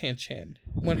national attention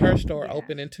when her store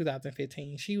opened in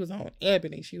 2015, she was on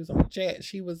Ebony, she was on Jet,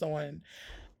 she was on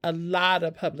a lot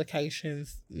of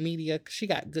publications, media. She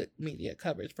got good media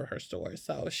coverage for her store.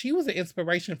 So she was an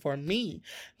inspiration for me,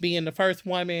 being the first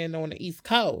woman on the East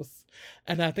Coast.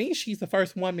 And I think she's the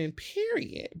first woman,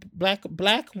 period,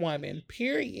 black woman,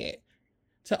 period,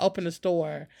 to open a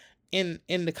store in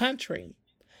the country.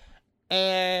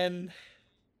 And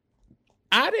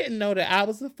I didn't know that I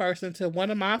was the first until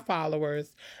one of my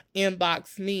followers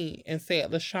inboxed me and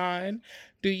said, LaShawn,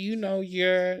 do you know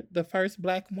you're the first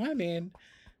Black woman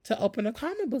to open a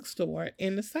comic book store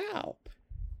in the South?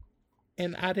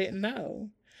 And I didn't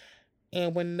know.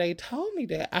 And when they told me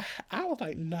that, I was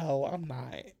like, no, I'm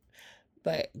not.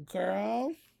 But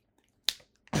girl,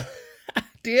 I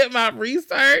did my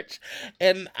research,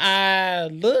 and I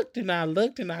looked and I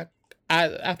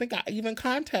think I even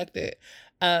contacted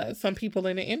some people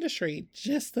in the industry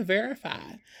just to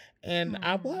verify. And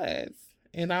I was.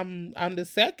 And I'm the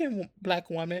second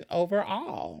Black woman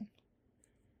overall.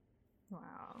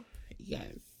 Wow.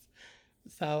 Yes.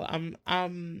 So I'm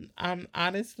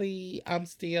honestly, I'm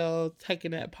still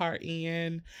taking that part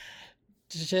in,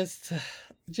 just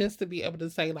to be able to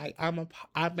say, like,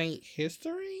 I made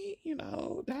history,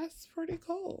 that's pretty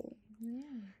cool. Yeah.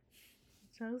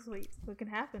 Shows what can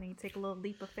happen. You take a little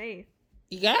leap of faith.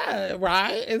 Yeah,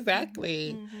 right?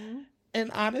 Exactly.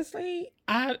 And honestly,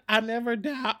 I never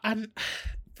doubt,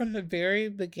 from the very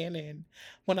beginning,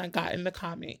 when I got into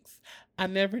comics, I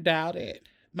never doubted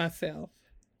myself.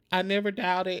 I never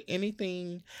doubted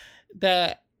anything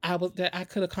that I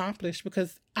could accomplish,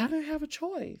 because I didn't have a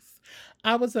choice.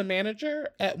 I was a manager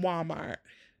at Walmart.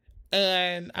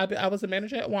 And I was a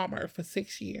manager at Walmart for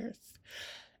 6 years.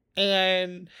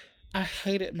 And I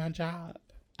hated my job.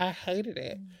 I hated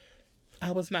it.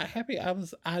 I was not happy. I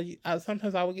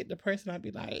sometimes I would get depressed and I'd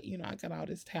be like, I got all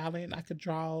this talent. I could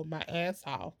draw my ass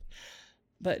off.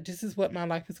 But this is what my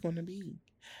life is going to be.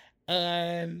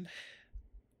 And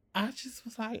I just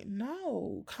was like,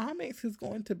 no, comics is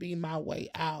going to be my way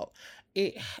out.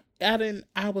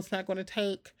 I was not going to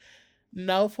take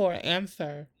no for an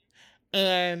answer.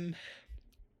 And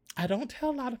I don't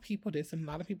tell a lot of people this, and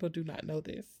a lot of people do not know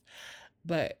this,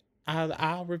 but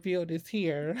I'll reveal this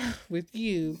here with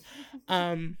you.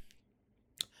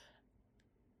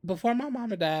 Before my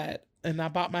mama died and I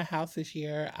bought my house this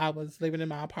year, I was living in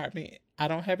my apartment. I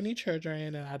don't have any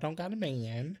children and I don't got a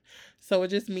man. So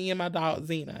it's just me and my dog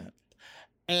Xena.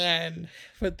 And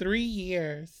for 3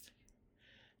 years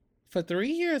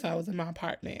I was in my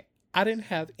apartment. I didn't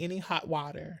have any hot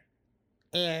water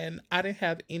and I didn't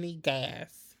have any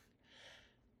gas.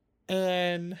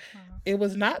 And it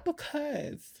was not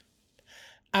because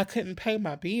I couldn't pay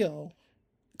my bill.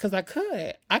 Because I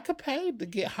could pay to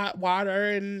get hot water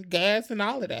and gas and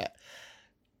all of that.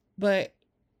 But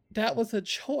that was a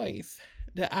choice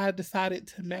that I decided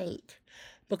to make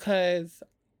because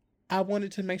I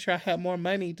wanted to make sure I had more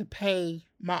money to pay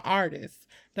my artist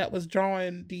that was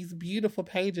drawing these beautiful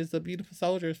pages of beautiful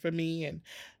soldiers for me and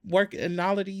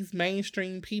all of these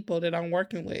mainstream people that I'm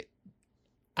working with.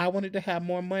 I wanted to have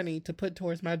more money to put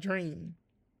towards my dream.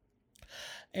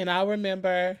 And I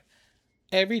remember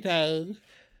every day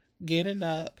getting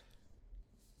up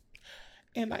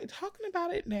and like talking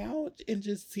about it now and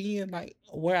just seeing like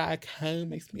where I came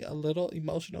makes me a little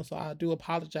emotional. So I do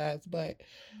apologize, but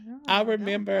no, I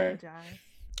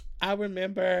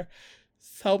remember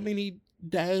so many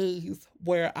days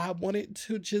where I wanted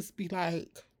to just be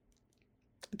like,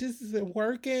 this isn't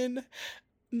working.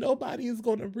 Nobody is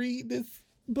going to read this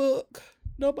book.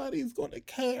 Nobody's going to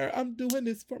care. I'm doing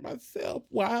this for myself.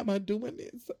 Why am I doing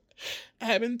this?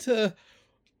 Having to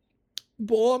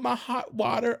boil my hot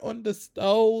water on the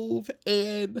stove,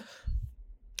 and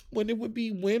when it would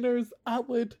be winters, I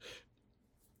would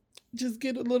just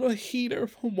get a little heater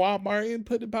from Walmart and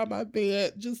put it by my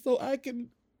bed just so I can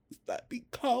not be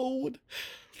cold.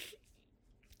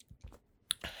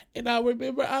 And I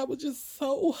remember I was just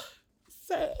so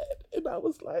sad, and I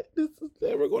was like, this is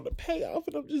never going to pay off,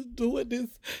 and I'm just doing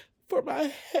this for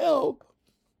my health.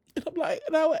 And I'm like,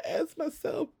 and I would ask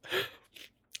myself,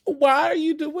 why are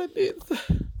you doing this?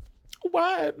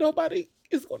 Why nobody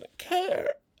is going to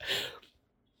care?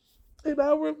 And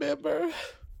I remember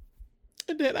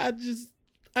that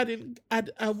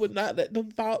I would not let them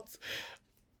thoughts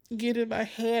get in my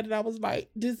head. And I was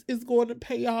like, this is going to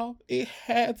pay off. It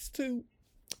has to.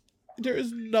 There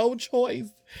is no choice.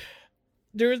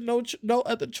 There is no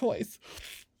other choice.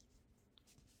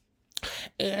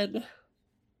 And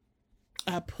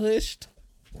I pushed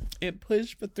and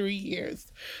pushed for 3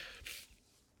 years.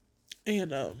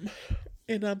 And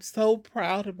I'm so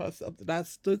proud of myself that I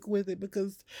stuck with it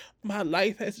because my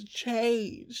life has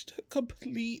changed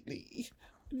completely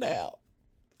now.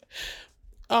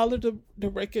 All of the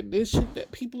recognition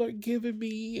that people are giving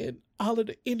me and all of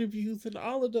the interviews and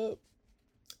all of the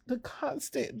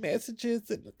constant messages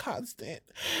and the constant,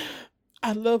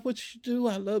 I love what you do.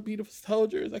 I love Beautiful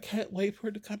Soldiers. I can't wait for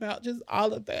it to come out. Just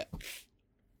all of that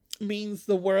means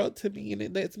the world to me, and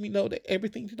it lets me know that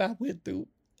everything that I went through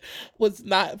was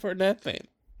not for nothing.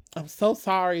 I'm so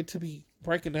sorry to be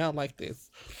breaking down like this.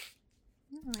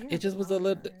 Oh, it just was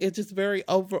it's just very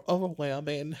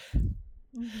overwhelming.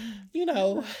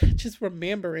 Mm-hmm. Just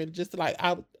remembering, just like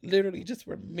I literally just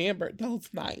remembered those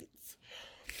nights.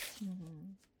 Mm-hmm.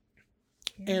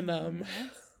 Yeah, and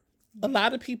a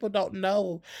lot of people don't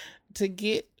know to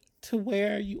get to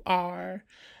where you are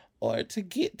or to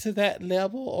get to that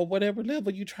level or whatever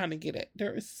level you're trying to get at.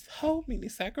 There are so many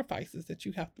sacrifices that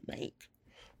you have to make.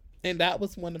 And that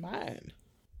was one of mine.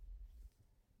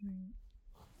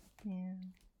 Yeah.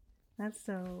 That's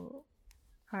so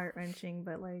heart-wrenching,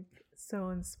 but like so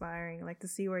inspiring. Like to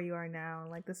see where you are now,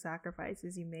 like the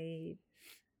sacrifices you made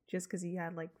just because you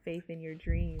had like faith in your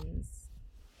dreams.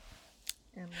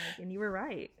 And you were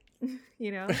right.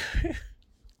 Yes.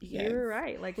 You were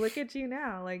right. Like, look at you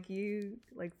now. Like, you,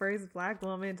 like, first Black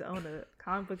woman to own a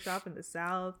comic book shop in the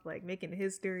South, like, making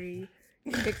history.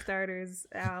 Kickstarter's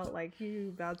out. Like, you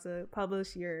about to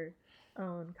publish your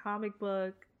own comic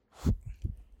book.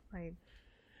 Like,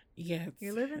 yes,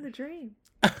 you're living the dream.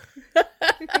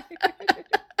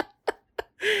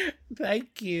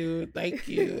 Thank you.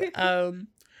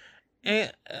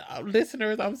 And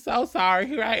listeners, I'm so sorry.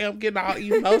 Here I am getting all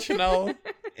emotional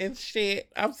and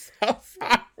shit. I'm so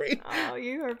sorry. sorry. Oh,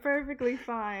 you are perfectly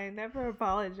fine. Never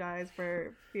apologize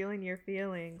for feeling your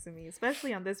feelings. I mean,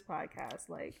 especially on this podcast,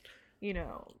 like, you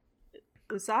know,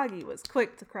 Usagi was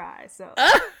quick to cry, so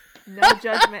no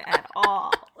judgment at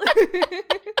all.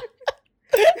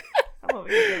 I'm over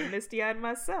here getting misty-eyed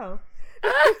myself.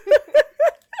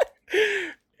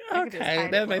 Okay,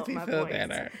 that makes me feel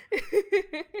better.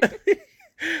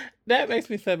 That makes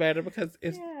me feel better because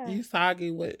if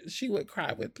Usagi she would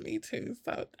cry with me too.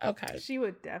 So okay, she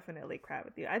would definitely cry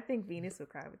with you. I think Venus would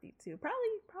cry with you too.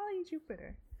 Probably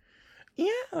Jupiter.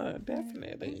 Yeah,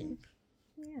 definitely.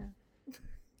 Yeah.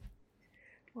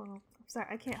 Well, I'm sorry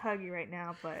I can't hug you right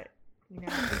now, but you know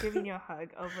I'm giving you a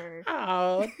hug over.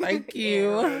 Oh, thank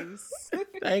you.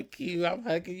 Thank you. I'm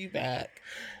hugging you back.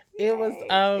 Yay.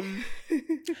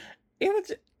 It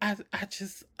was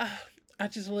I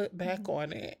just look back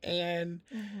on it, and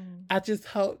I just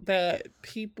hope that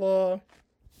people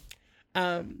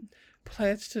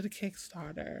pledge to the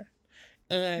Kickstarter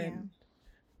and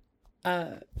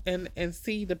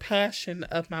see the passion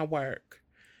of my work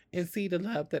and see the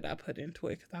love that I put into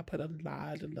it, because I put a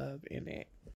lot of love in it.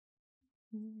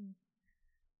 And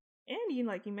you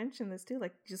mentioned this too,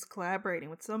 like just collaborating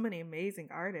with so many amazing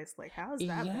artists. Like, how's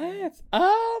that? Yes.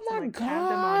 Oh my God. Have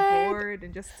them on board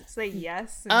and just say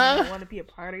yes and want to be a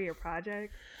part of your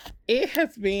project. It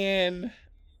has been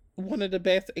one of the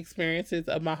best experiences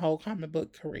of my whole comic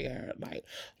book career. Like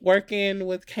working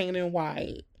with Kanan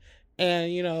White.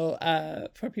 And,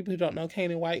 for people who don't know,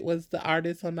 Kanan White was the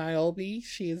artist on Niobe.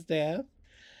 She is deaf.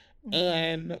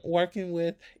 And working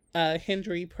with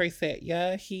Hendry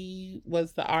Prasetya, he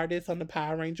was the artist on the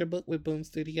Power Ranger book with Boom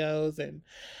Studios. And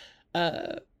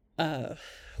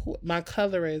my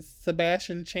colorist,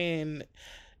 Sebastian Chan,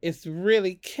 is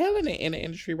really killing it in the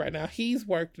industry right now. He's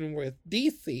working with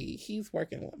DC. He's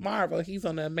working with Marvel. He's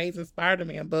on the Amazing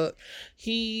Spider-Man book.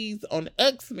 He's on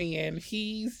X-Men.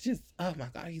 He's just, oh my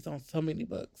God, he's on so many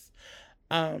books.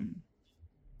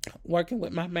 Working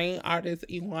with my main artist,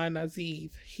 Iwan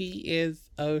Aziz. He is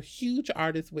a huge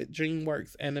artist with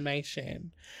DreamWorks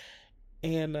Animation.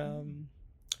 And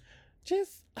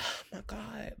just, oh my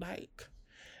God,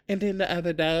 and then the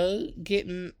other day,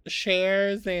 getting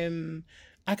shares, and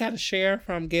I got a share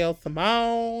from Gail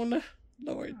Simone.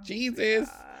 Lord Jesus.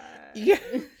 Yes.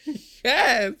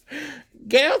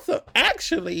 Gail,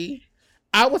 actually,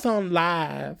 I was on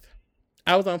live.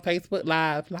 I was on Facebook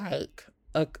Live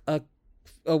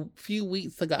a few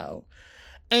weeks ago.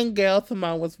 And Gail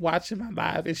Simone was watching my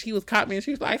live, and she was caught me, and she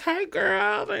was like, "Hey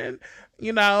girl," and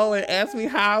and asked me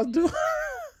how I was doing.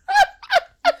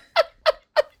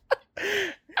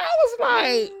 I was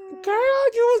like,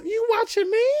 "Girl, you watching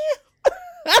me?"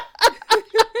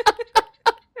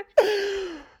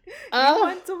 You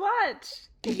want to watch.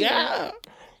 Yeah.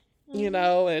 And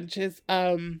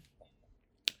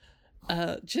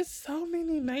just so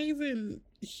many amazing,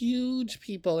 huge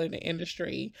people in the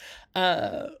industry.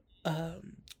 Diane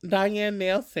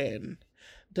Nelson,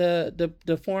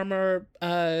 the former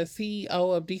CEO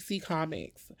of DC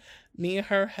Comics. Me and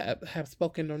her have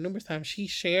spoken on numerous times. She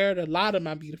shared a lot of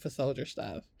my Beautiful Soldier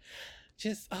stuff.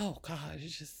 Just, oh God,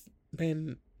 it's just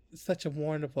been such a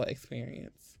wonderful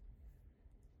experience.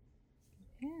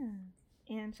 Yeah.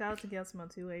 And shout out to Gail Simone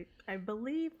too. I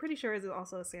believe, pretty sure is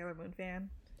also a Sailor Moon fan.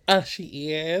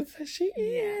 She is. She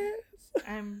is.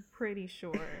 I'm pretty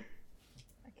sure.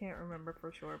 I can't remember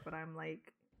for sure, but I'm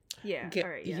like, yeah. All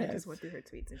right. Yeah. Yes. I just went through her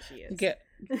tweets, and she is.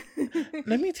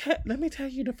 Let me tell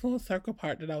you the full circle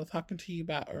part that I was talking to you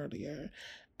about earlier.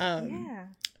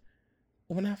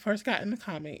 When I first got into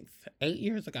comics 8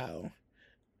 years ago,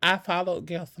 I followed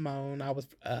Gail Simone. I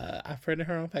friended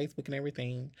her on Facebook and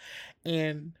everything,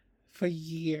 and for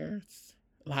years,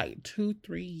 like 2,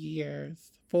 3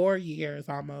 years, 4 years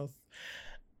almost,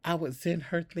 I would send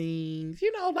her things,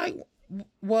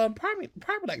 probably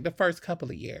like the first couple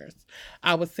of years,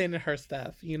 I was sending her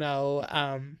stuff,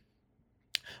 when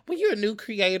you're a new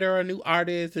creator, a new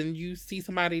artist, and you see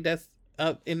somebody that's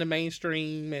up in the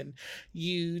mainstream and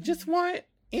you just want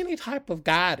any type of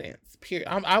guidance, period.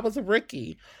 I was a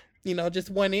rookie, just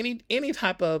want any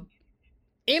type of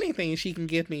anything she can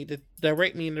give me to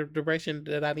direct me in the direction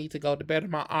that I need to go to better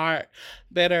my art,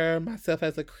 better myself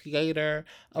as a creator,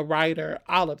 a writer,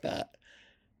 all of that.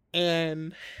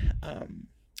 And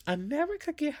I never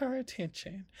could get her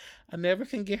attention. I never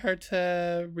can get her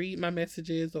to read my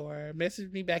messages or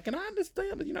message me back. And I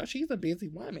understand that, she's a busy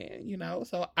woman,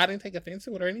 so I didn't take offense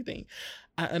to it or anything.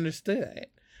 I understood.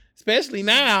 Especially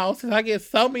now, since I get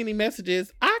so many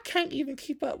messages, I can't even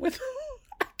keep up with them.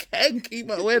 Can't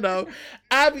keep up with them.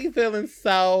 I be feeling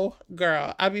so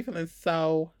bad. I be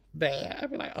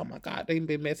like, oh my God, they've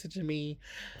been messaging me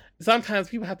sometimes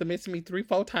people have to mention me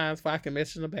 3-4 times before I can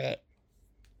mention them back.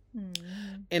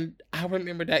 Mm. And I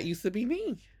remember that used to be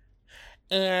me.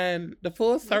 And the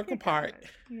full circle part,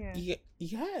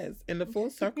 yes. And the full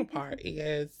circle part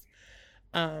is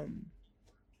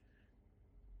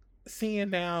seeing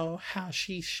now how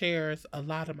she shares a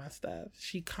lot of my stuff.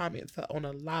 She comments on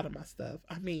a lot of my stuff.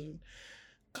 I mean,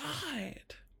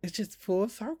 God, it's just full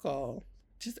circle.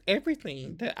 Just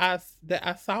everything that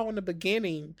I saw in the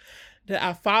beginning, that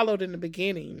I followed in the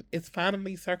beginning, is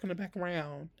finally circling back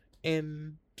around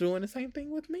and doing the same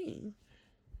thing with me.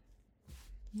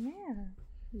 Yeah.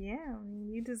 Yeah.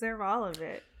 You deserve all of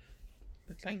it.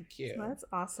 Thank you. That's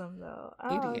awesome, though.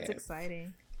 Oh, it's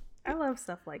exciting. I love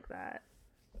stuff like that.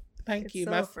 Thank you.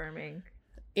 It's so affirming.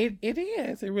 It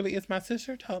is. It really is. My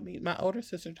older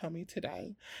sister told me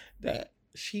today that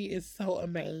she is so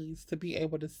amazed to be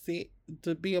able to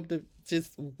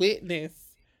just witness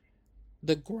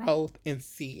the growth and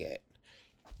see it.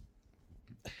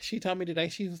 She told me today,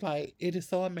 she was like, it is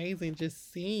so amazing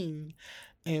just seeing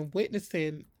and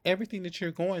witnessing everything that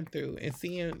you're going through and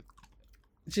seeing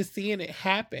it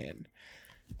happen.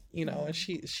 You know, and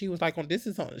she was like,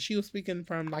 she was speaking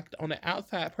from like on the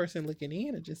outside person looking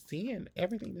in and just seeing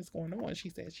everything that's going on. She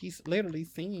said she's literally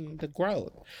seeing the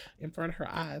growth in front of her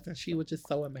eyes, and she was just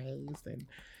so amazed. And,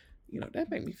 you know, that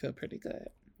made me feel pretty good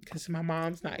because my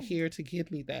mom's not here to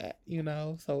give me that, you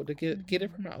know, so to get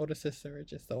it from my older sister is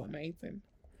just so amazing.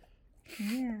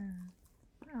 Yeah.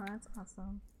 Oh, that's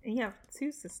awesome. And you have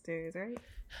 2 sisters, right?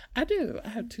 I do. I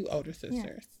have 2 older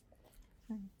sisters.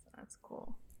 Yeah. That's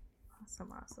cool.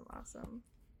 Awesome.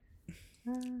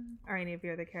 Are any of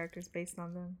your other characters based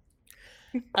on them?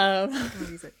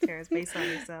 You said characters based on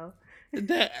yourself.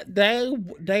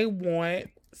 They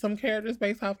want some characters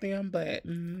based off them, but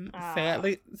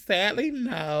sadly,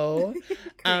 no.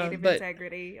 Creative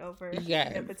integrity over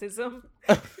nepotism.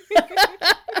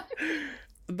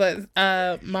 But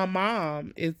my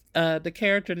mom is the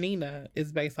character Nina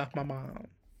is based off my mom.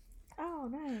 Oh,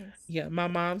 nice. Yeah, my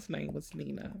mom's name was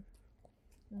Nina.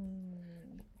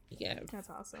 Yeah, that's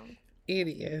awesome. It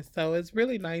is. So it's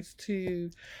really nice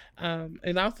to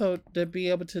and also to be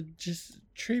able to just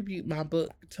tribute my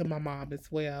book to my mom as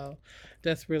well.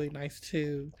 That's really nice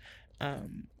too.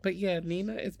 But yeah,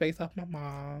 Nina is based off my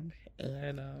mom,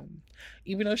 and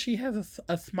even though she has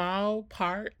a small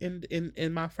part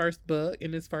in my first book,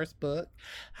 in this first book,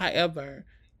 however,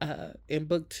 in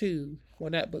book 2,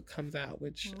 when that book comes out,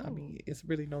 which I mean, it's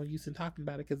really no use in talking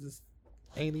about it because it's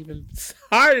ain't even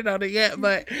started on it yet,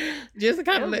 but just to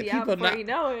kind of let people know, you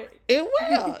know it. It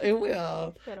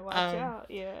will. Better watch out.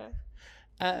 Yeah.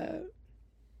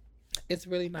 It's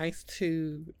really nice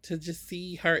to just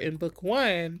see her in book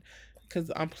 1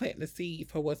 because I'm planting the seed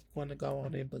for what's going to go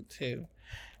on in book 2,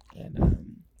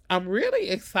 and I'm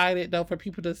really excited though for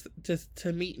people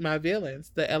to meet my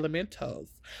villains, the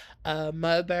Elementals,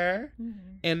 Mother,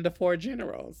 and the 4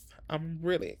 Generals. I'm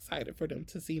really excited for them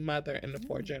to see Mother and the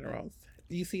 4 Generals.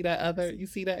 You see that? You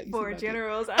see 4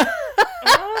 Generals.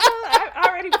 I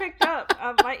already picked up.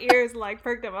 My ears like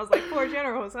perked up. I was like, 4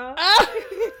 Generals, huh?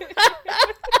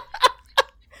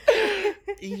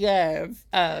 Yes,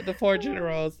 the 4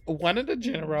 Generals. One of the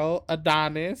general,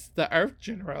 Adonis, the Earth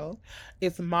General,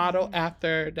 is modeled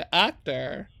after the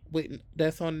actor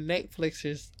that's on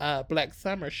Netflix's Black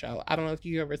Summer show. I don't know if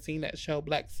you ever seen that show,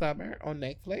 Black Summer, on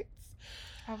Netflix.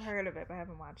 I've heard of it, but I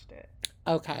haven't watched it.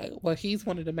 Okay, well, he's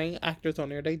one of the main actors on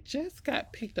there. They just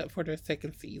got picked up for their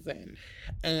 2nd season,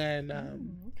 and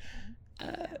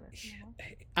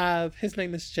his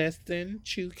name is Justin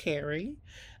Chu Carey.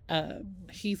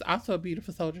 He's also a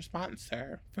Beautiful Soldier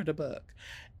sponsor for the book,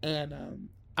 and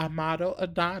I model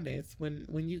Adonis. When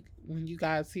you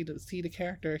guys see the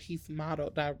character, he's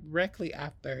modeled directly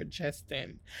after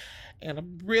Justin, and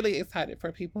I'm really excited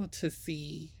for people to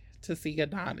see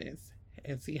Adonis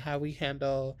and see how we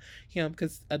handle him,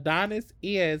 because Adonis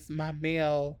is my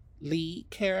male lead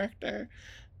character.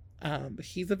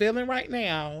 He's a villain right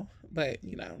now, but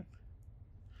you know.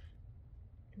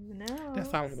 No.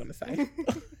 That's all I'm gonna say.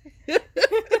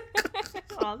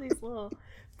 All these little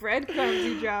breadcrumbs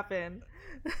you dropping.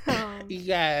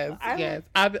 Yes.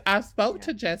 I spoke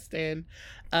to Justin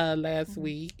last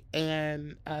week,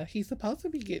 and he's supposed to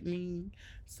be getting me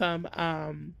some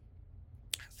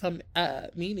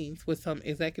meetings with some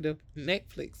executive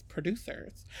Netflix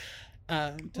producers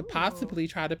to possibly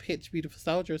try to pitch Beautiful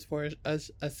Soldiers for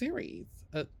a series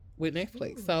with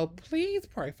Netflix. So please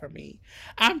pray for me.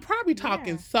 I'm probably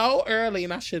talking so early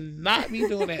and I should not be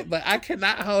doing it, but I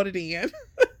cannot hold it in.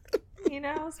 You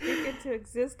know, speak into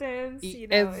existence. You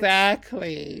know,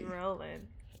 exactly. Rolling.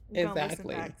 You're gonna listen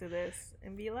back to this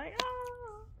and be like,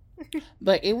 oh.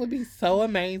 But it would be so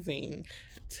amazing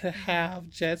to have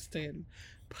Justin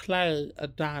play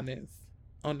Adonis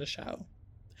on the show.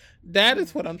 That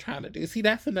is what I'm trying to do. See,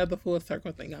 that's another full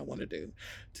circle thing I want to do.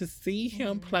 To see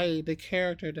him play the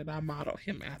character that I modeled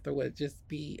him after would just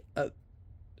be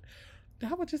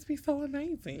that would just be so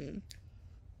amazing.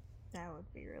 That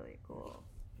would be really cool.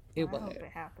 It Well, I would. hope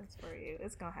it happens for you.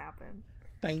 It's gonna happen.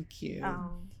 Thank you.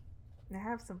 I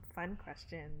have some fun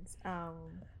questions.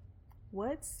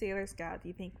 What Sailor Scout do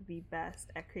you think would be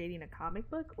best at creating a comic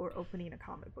book or opening a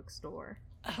comic book store?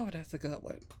 Oh, that's a good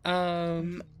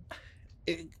one.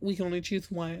 We can only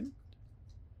choose one.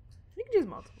 You can choose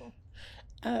multiple.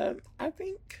 I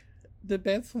think the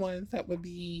best ones that would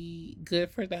be good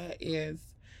for that is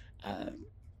um,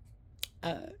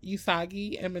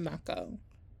 Usagi and Minako.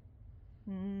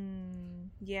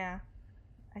 Yeah,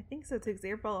 I think so too. Cause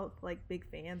they're both like big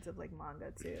fans of like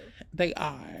manga too. They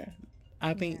are.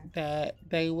 I think that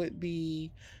they would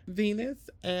be Venus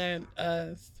and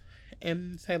us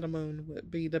and Sailor Moon would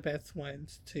be the best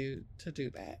ones to do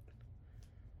that.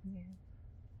 Yeah.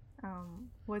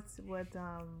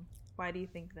 Why do you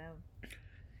think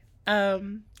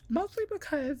them? Mostly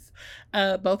because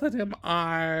both of them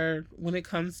are, when it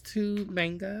comes to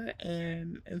manga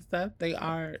and stuff, they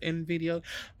are in video,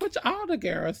 which all the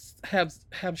girls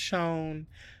have shown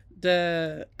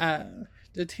the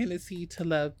tendency to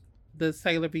love the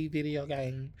Sailor V video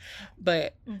game.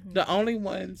 But the only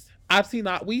ones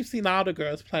we've seen all the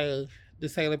girls play the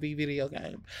Sailor V video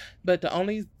game, but the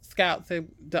only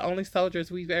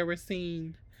soldiers we've ever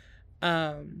seen,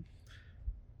 the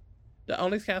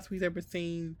only scouts we've ever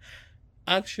seen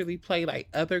actually play like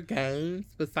other games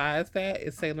besides that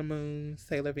is Sailor Moon,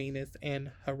 Sailor Venus,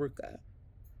 and Haruka.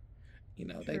 You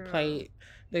know, they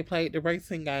played the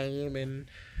racing game and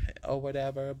or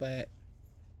whatever, but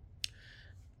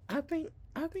I think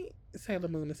Sailor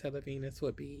Moon and Sailor Venus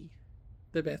would be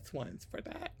the best ones for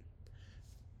that.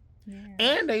 Yeah.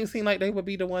 And they seem like they would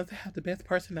be the ones that have the best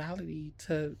personality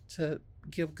to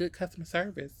give good customer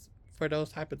service for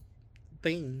those type of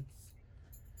things.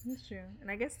 That's true.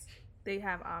 And I guess they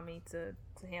have Ami to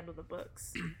handle the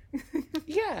books.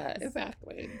 Yeah,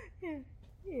 exactly.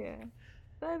 Yeah.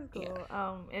 That's cool.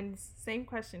 Yeah. And same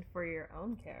question for your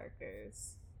own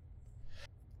characters.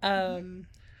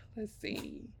 Let's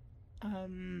see.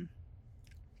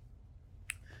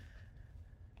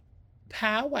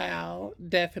 Powwow,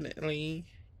 definitely,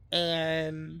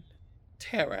 and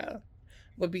Terra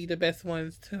would be the best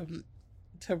ones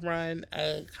to run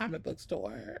a comic book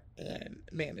store and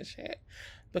manage it,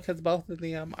 because both of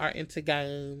them are into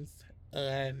games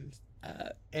and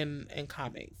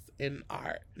comics and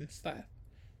art and stuff.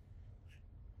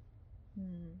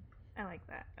 I like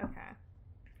that. Okay.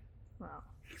 Well,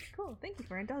 cool. Thank you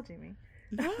for indulging me.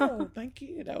 No, thank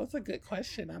you. That was a good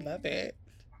question. I love it.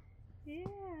 Yeah.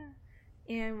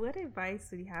 And what advice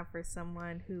would you have for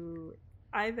someone who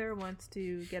either wants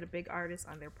to get a big artist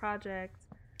on their project,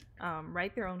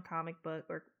 write their own comic book,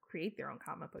 or create their own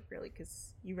comic book, really,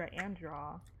 because you write and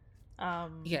draw?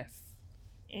 Yes.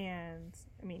 And,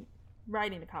 I mean,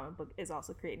 writing a comic book is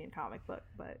also creating a comic book,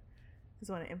 but just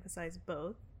want to emphasize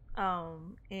both. Or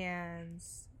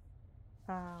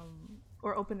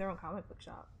open their own comic book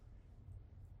shop.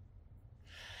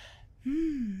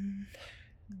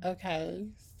 Okay,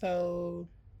 so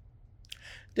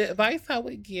the advice I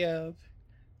would give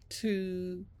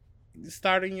to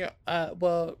starting your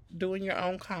doing your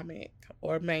own comic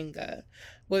or manga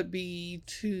would be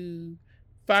to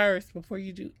first, before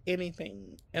you do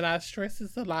anything, and I stress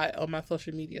this a lot on my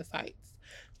social media sites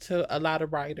to a lot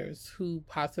of writers who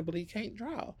possibly can't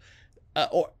draw,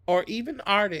 or even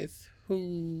artists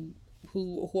who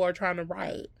are trying to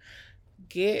write,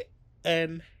 get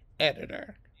an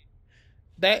editor.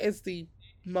 That is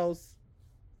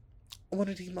one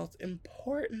of the most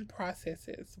important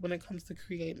processes when it comes to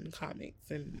creating comics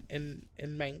and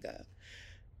manga.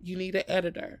 You need an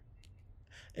editor,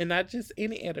 and not just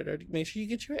any editor. Make sure you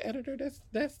get you an editor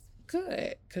that's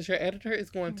good, because your editor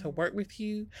is going to work with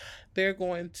you. They're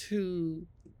going to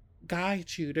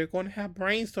guide you. They're going to have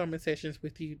brainstorming sessions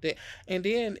with you. And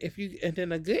then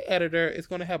a good editor is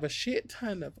going to have a shit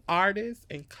ton of artists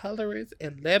and colorists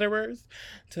and letterers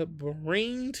to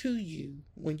bring to you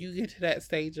when you get to that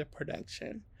stage of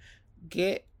production.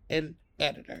 Get an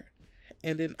editor.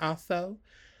 And then also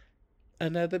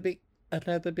another big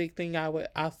thing I would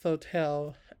also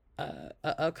tell an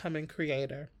upcoming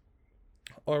creator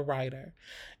or writer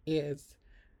is,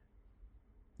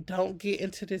 don't get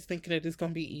into this thinking that it's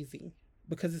going to be easy,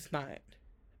 because it's not.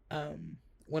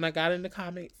 When I got into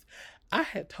comics, I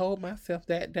had told myself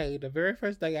that day, the very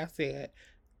first day I said,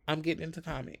 I'm getting into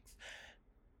comics,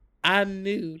 I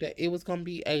knew that it was going to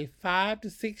be a 5 to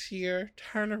 6 year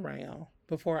turnaround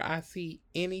before I see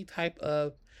any type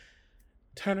of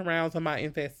turnarounds on my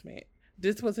investment.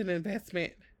 This was an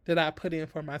investment that I put in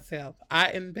for myself.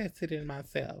 I invested in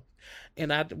myself,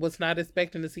 and I was not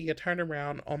expecting to see a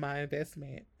turnaround on my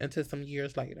investment until some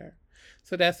years later.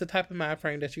 So that's the type of mind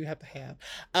frame that you have to have.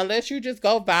 Unless you just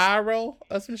go viral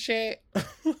or some shit,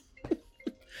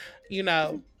 you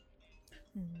know.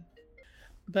 Mhm.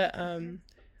 But Okay.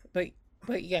 but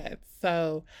but yeah.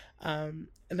 So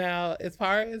now as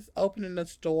far as opening a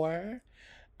store,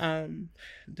 um,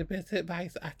 the best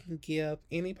advice I can give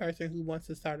any person who wants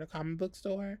to start a comic book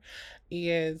store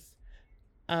is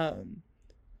um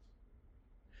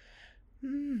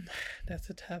hmm, that's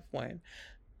a tough one.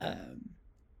 Um,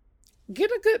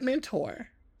 get a good mentor.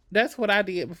 That's what I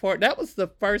did before. That was the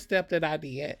first step that I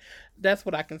did. That's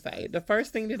what I can say. The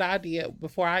first thing that I did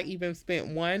before I even spent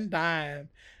one dime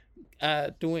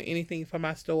doing anything for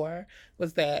my store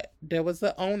was that there was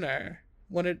the owner.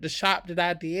 One of the shop that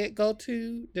I did go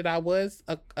to, that I was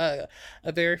a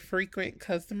very frequent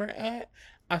customer at,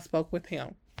 I spoke with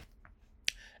him.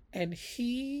 And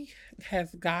he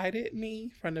has guided me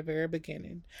from the very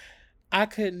beginning. I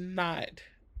could not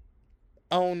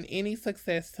own any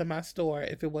success to my store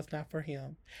if it was not for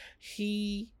him.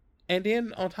 He, and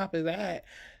then on top of that,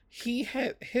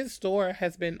 his store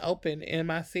has been open in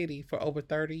my city for over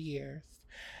 30 years.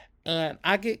 And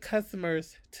I get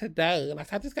customers today.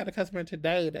 Like I just got a customer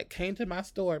today that came to my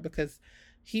store because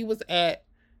he was at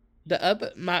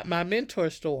my mentor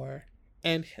store,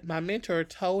 and my mentor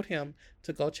told him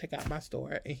to go check out my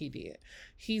store, and he did.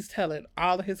 He's telling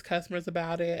all of his customers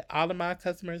about it. All of my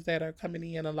customers that are coming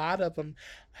in, a lot of them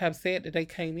have said that they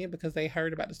came in because they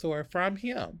heard about the store from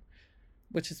him,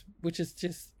 which is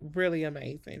just really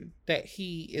amazing that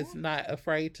he is not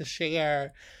afraid to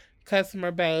share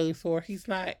customer base, or he's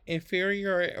not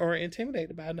inferior or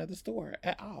intimidated by another store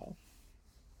at all.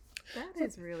 That So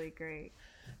is really great.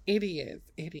 it is.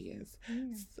 It is.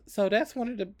 Yeah. So that's one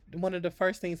of the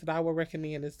first things that I would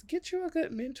recommend is get you a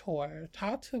good mentor.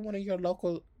 Talk to one of your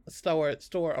local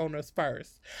store owners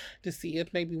first to see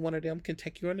if maybe one of them can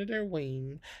take you under their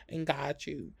wing and guide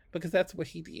you, because that's what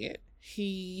he did.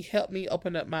 He helped me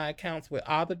open up my accounts with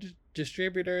all the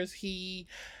distributors. He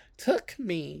took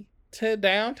me to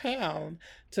downtown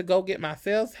to go get my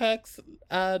sales tax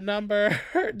number,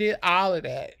 did all of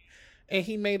that, and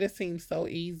he made it seem so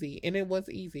easy, and it was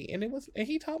easy, and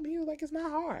he told me, he was like, it's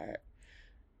not hard.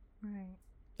 Right.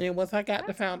 And once I got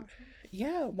the That's found awesome.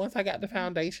 yeah, once I got the Mhm.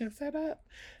 foundation set up,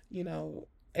 you know,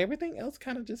 everything else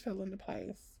kind of just fell into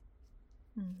place.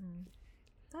 Mhm.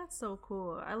 That's so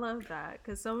cool. I love that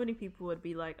because so many people would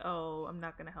be like, "Oh, I'm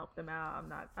not gonna help them out. I'm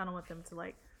not. I don't want them to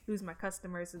like lose my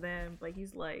customers to them." Like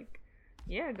he's like,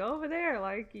 "Yeah, go over there.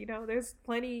 Like there's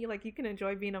plenty. Like you can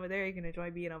enjoy being over there. You can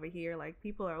enjoy being over here. Like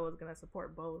people are always gonna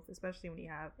support both, especially when you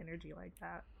have energy like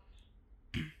that."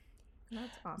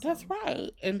 That's That's awesome.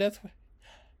 right.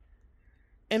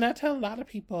 And I tell a lot of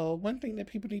people, one thing that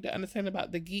people need to understand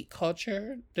about the geek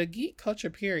culture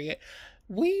period,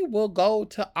 we will go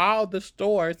to all the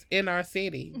stores in our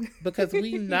city because we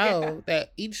Yeah. know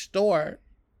that each store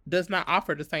does not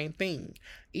offer the same thing.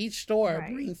 Each store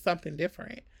Right. brings something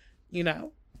different, you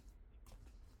know?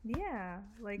 Yeah.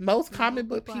 Like Most comic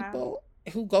book people have. people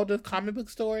who go to Mhm. comic book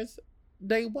stores,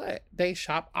 they what? They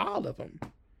shop all of them.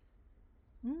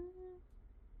 Mhm.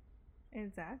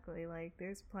 Exactly. Like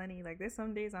there's plenty. Like there's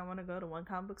some days I want to go to one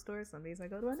comic book store. Some days I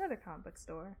go to another comic book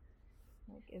store.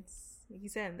 Like it's like you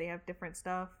said, they have different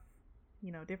stuff.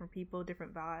 Different people,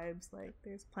 different vibes. Like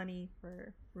there's plenty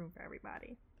for room for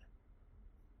everybody.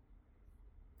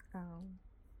 Um,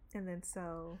 and then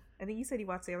so I think you said you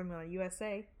watched Sailor Moon on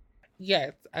USA.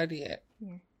 Yes, I did.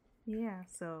 Yeah. Yeah.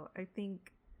 So I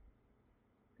think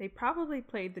they probably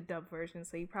played the dub version,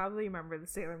 so you probably remember the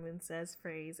Sailor Moon says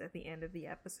phrase at the end of the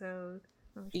episode.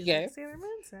 She's like, Yes. Sailor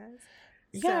Moon says.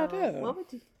 Yeah, I So, do. what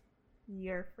would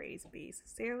your phrase be?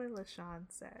 Sailor LaShawn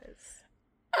says.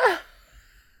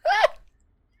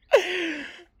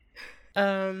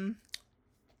 um,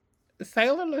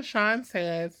 Sailor LaShawn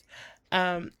says,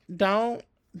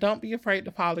 don't be afraid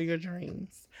to follow your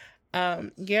dreams.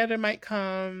 Yeah, there might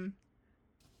come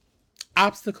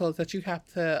obstacles that you have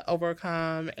to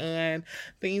overcome and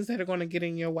things that are going to get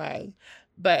in your way,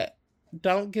 but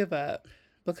don't give up,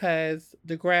 because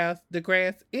the grass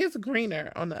is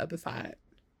greener on the other side.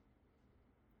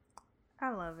 I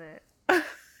love it.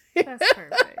 That's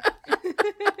perfect.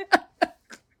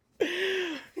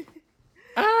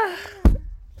 Ah,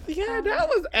 yeah, that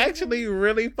was And then actually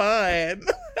really fun.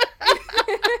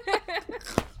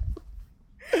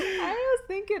 I always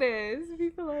think it is.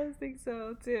 People always think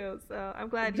so too. So I'm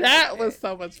glad you That liked was it.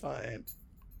 so much fun.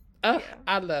 Oh, Yeah.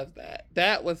 I love that.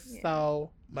 That was Yeah.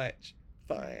 so much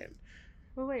fun.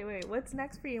 Well, wait. What's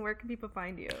next for you? Where can people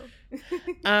find you?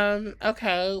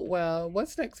 Okay, well,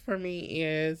 what's next for me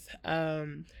is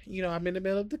I'm in the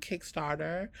middle of the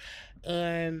Kickstarter,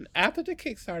 and after the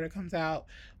Kickstarter comes out,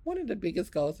 one of the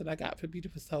biggest goals that I got for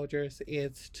Beautiful Soldiers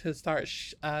is to start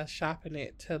shopping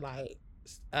it to like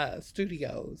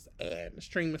studios and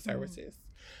streaming services.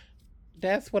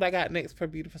 That's what I got next for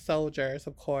Beautiful Soldiers,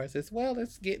 of course, as well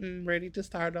as getting ready to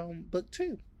start on book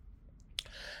 2.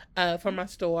 For my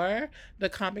store, the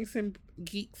Comics and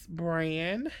Geeks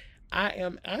brand, I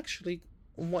am actually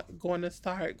going to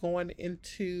start going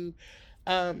into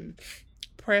um,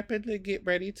 prepping to get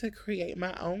ready to create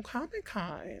my own Comic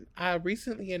Con. I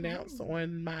recently announced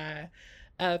on my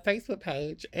Facebook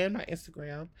page and my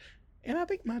Instagram, and I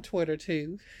think my Twitter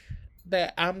too,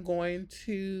 that I'm going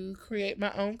to create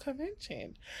my own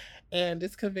convention. And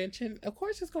this convention, of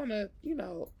course, is going to,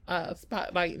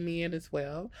 spotlight men as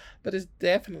well, but it's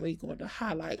definitely going to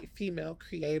highlight female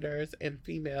creators and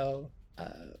female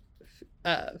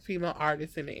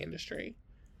artists in the industry.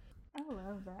 I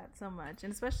love that so much,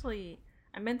 and especially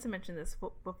I meant to mention this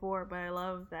before, but I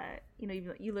love that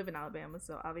you live in Alabama,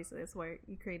 so obviously that's where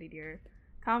you created your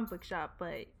comic book shop.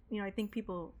 But I think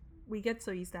we get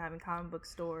so used to having comic book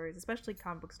stores, especially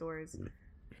comic book stores,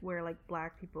 where like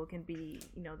Black people can be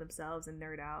themselves and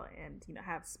nerd out and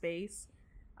have space.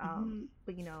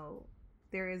 But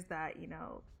there is that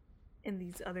in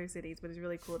these other cities, but it's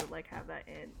really cool to like have that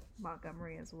in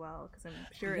Montgomery as well, because I'm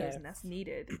sure it is, and that's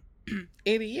needed.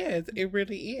 It is. It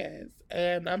really is.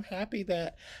 And I'm happy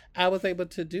that I was able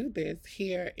to do this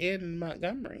here in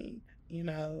Montgomery,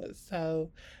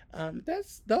 So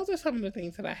those are some of the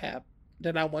things that I have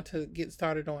that I want to get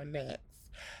started on next.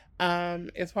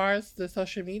 As far as the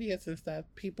social medias and stuff,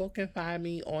 people can find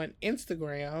me on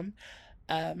Instagram.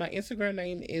 My Instagram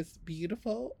name is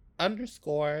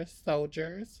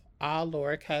beautiful_soldiers, all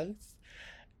lowercase.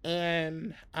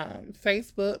 And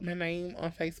Facebook, my name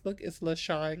on Facebook is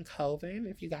LaShawn Colvin,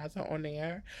 if you guys are on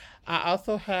there. I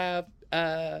also have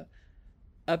a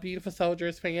Beautiful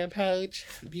Soldiers fan page,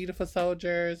 Beautiful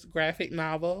Soldiers graphic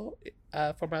novel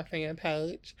for my fan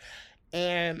page.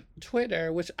 And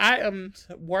Twitter, which I am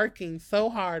working so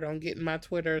hard on getting my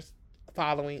Twitter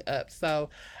following up. So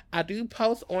I do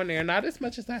post on there, not as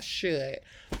much as I should,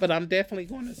 but I'm definitely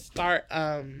going to start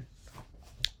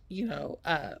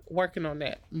working on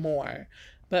that more.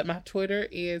 But my Twitter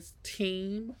is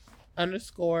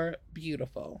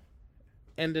team_beautiful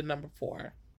and the number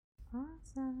 4.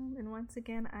 Awesome. And once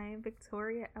again, I am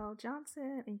Victoria L.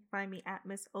 Johnson, and you can find me at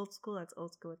Miss Old School, that's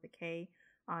Old School with a K,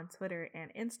 on Twitter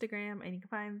and Instagram. And you can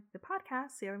find the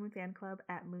podcast Sailor Moon Fan Club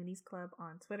at Moonies Club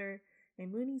on Twitter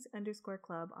and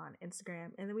Moonies_club on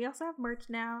Instagram. And then we also have merch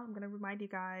now. I'm going to remind you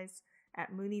guys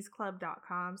at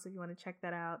mooniesclub.com. So if you want to check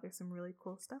that out, there's some really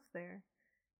cool stuff there.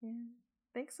 And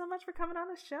thanks so much for coming on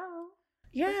the show.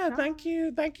 Yeah, thank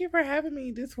you. Thank you for having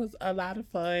me. This was a lot of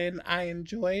fun. I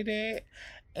enjoyed it.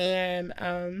 And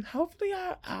hopefully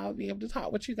I'll be able to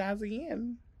talk with you guys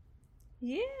again.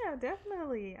 Yeah,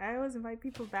 definitely. I always invite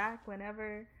people back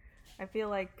whenever I feel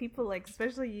like people, like,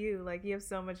 especially you, like, you have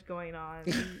so much going on.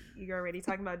 You're already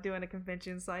talking about doing a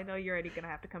convention, so I know you're already going to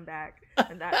have to come back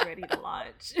and that's ready to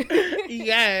launch.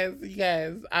 Yes,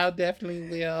 I definitely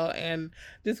will. And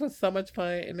this was so much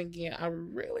fun. And again, I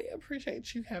really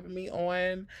appreciate you having me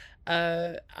on.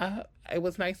 It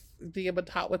was nice to be able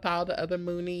to talk with all the other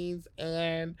Moonies.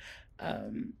 And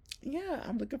yeah,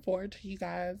 I'm looking forward to you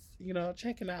guys,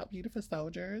 checking out Beautiful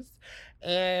Soldiers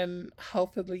and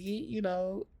hopefully,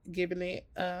 giving it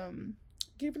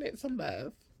some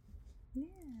love.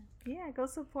 Yeah, go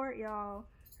support y'all.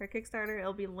 Her Kickstarter,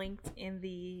 it'll be linked in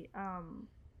the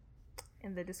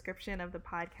description of the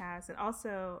podcast, and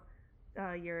also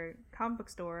your comic book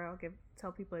store. I'll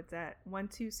tell people it's at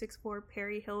 1264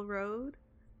 Perry Hill Road.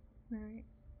 All right.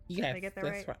 Yes, did I get that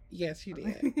that's right? Yes, you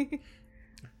did.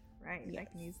 Right, yes. I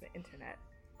can use the internet.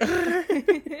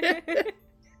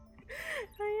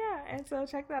 And so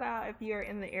check that out if you're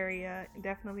in the area.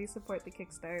 Definitely support the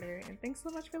Kickstarter. And thanks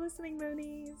so much for listening,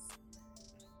 Moonies.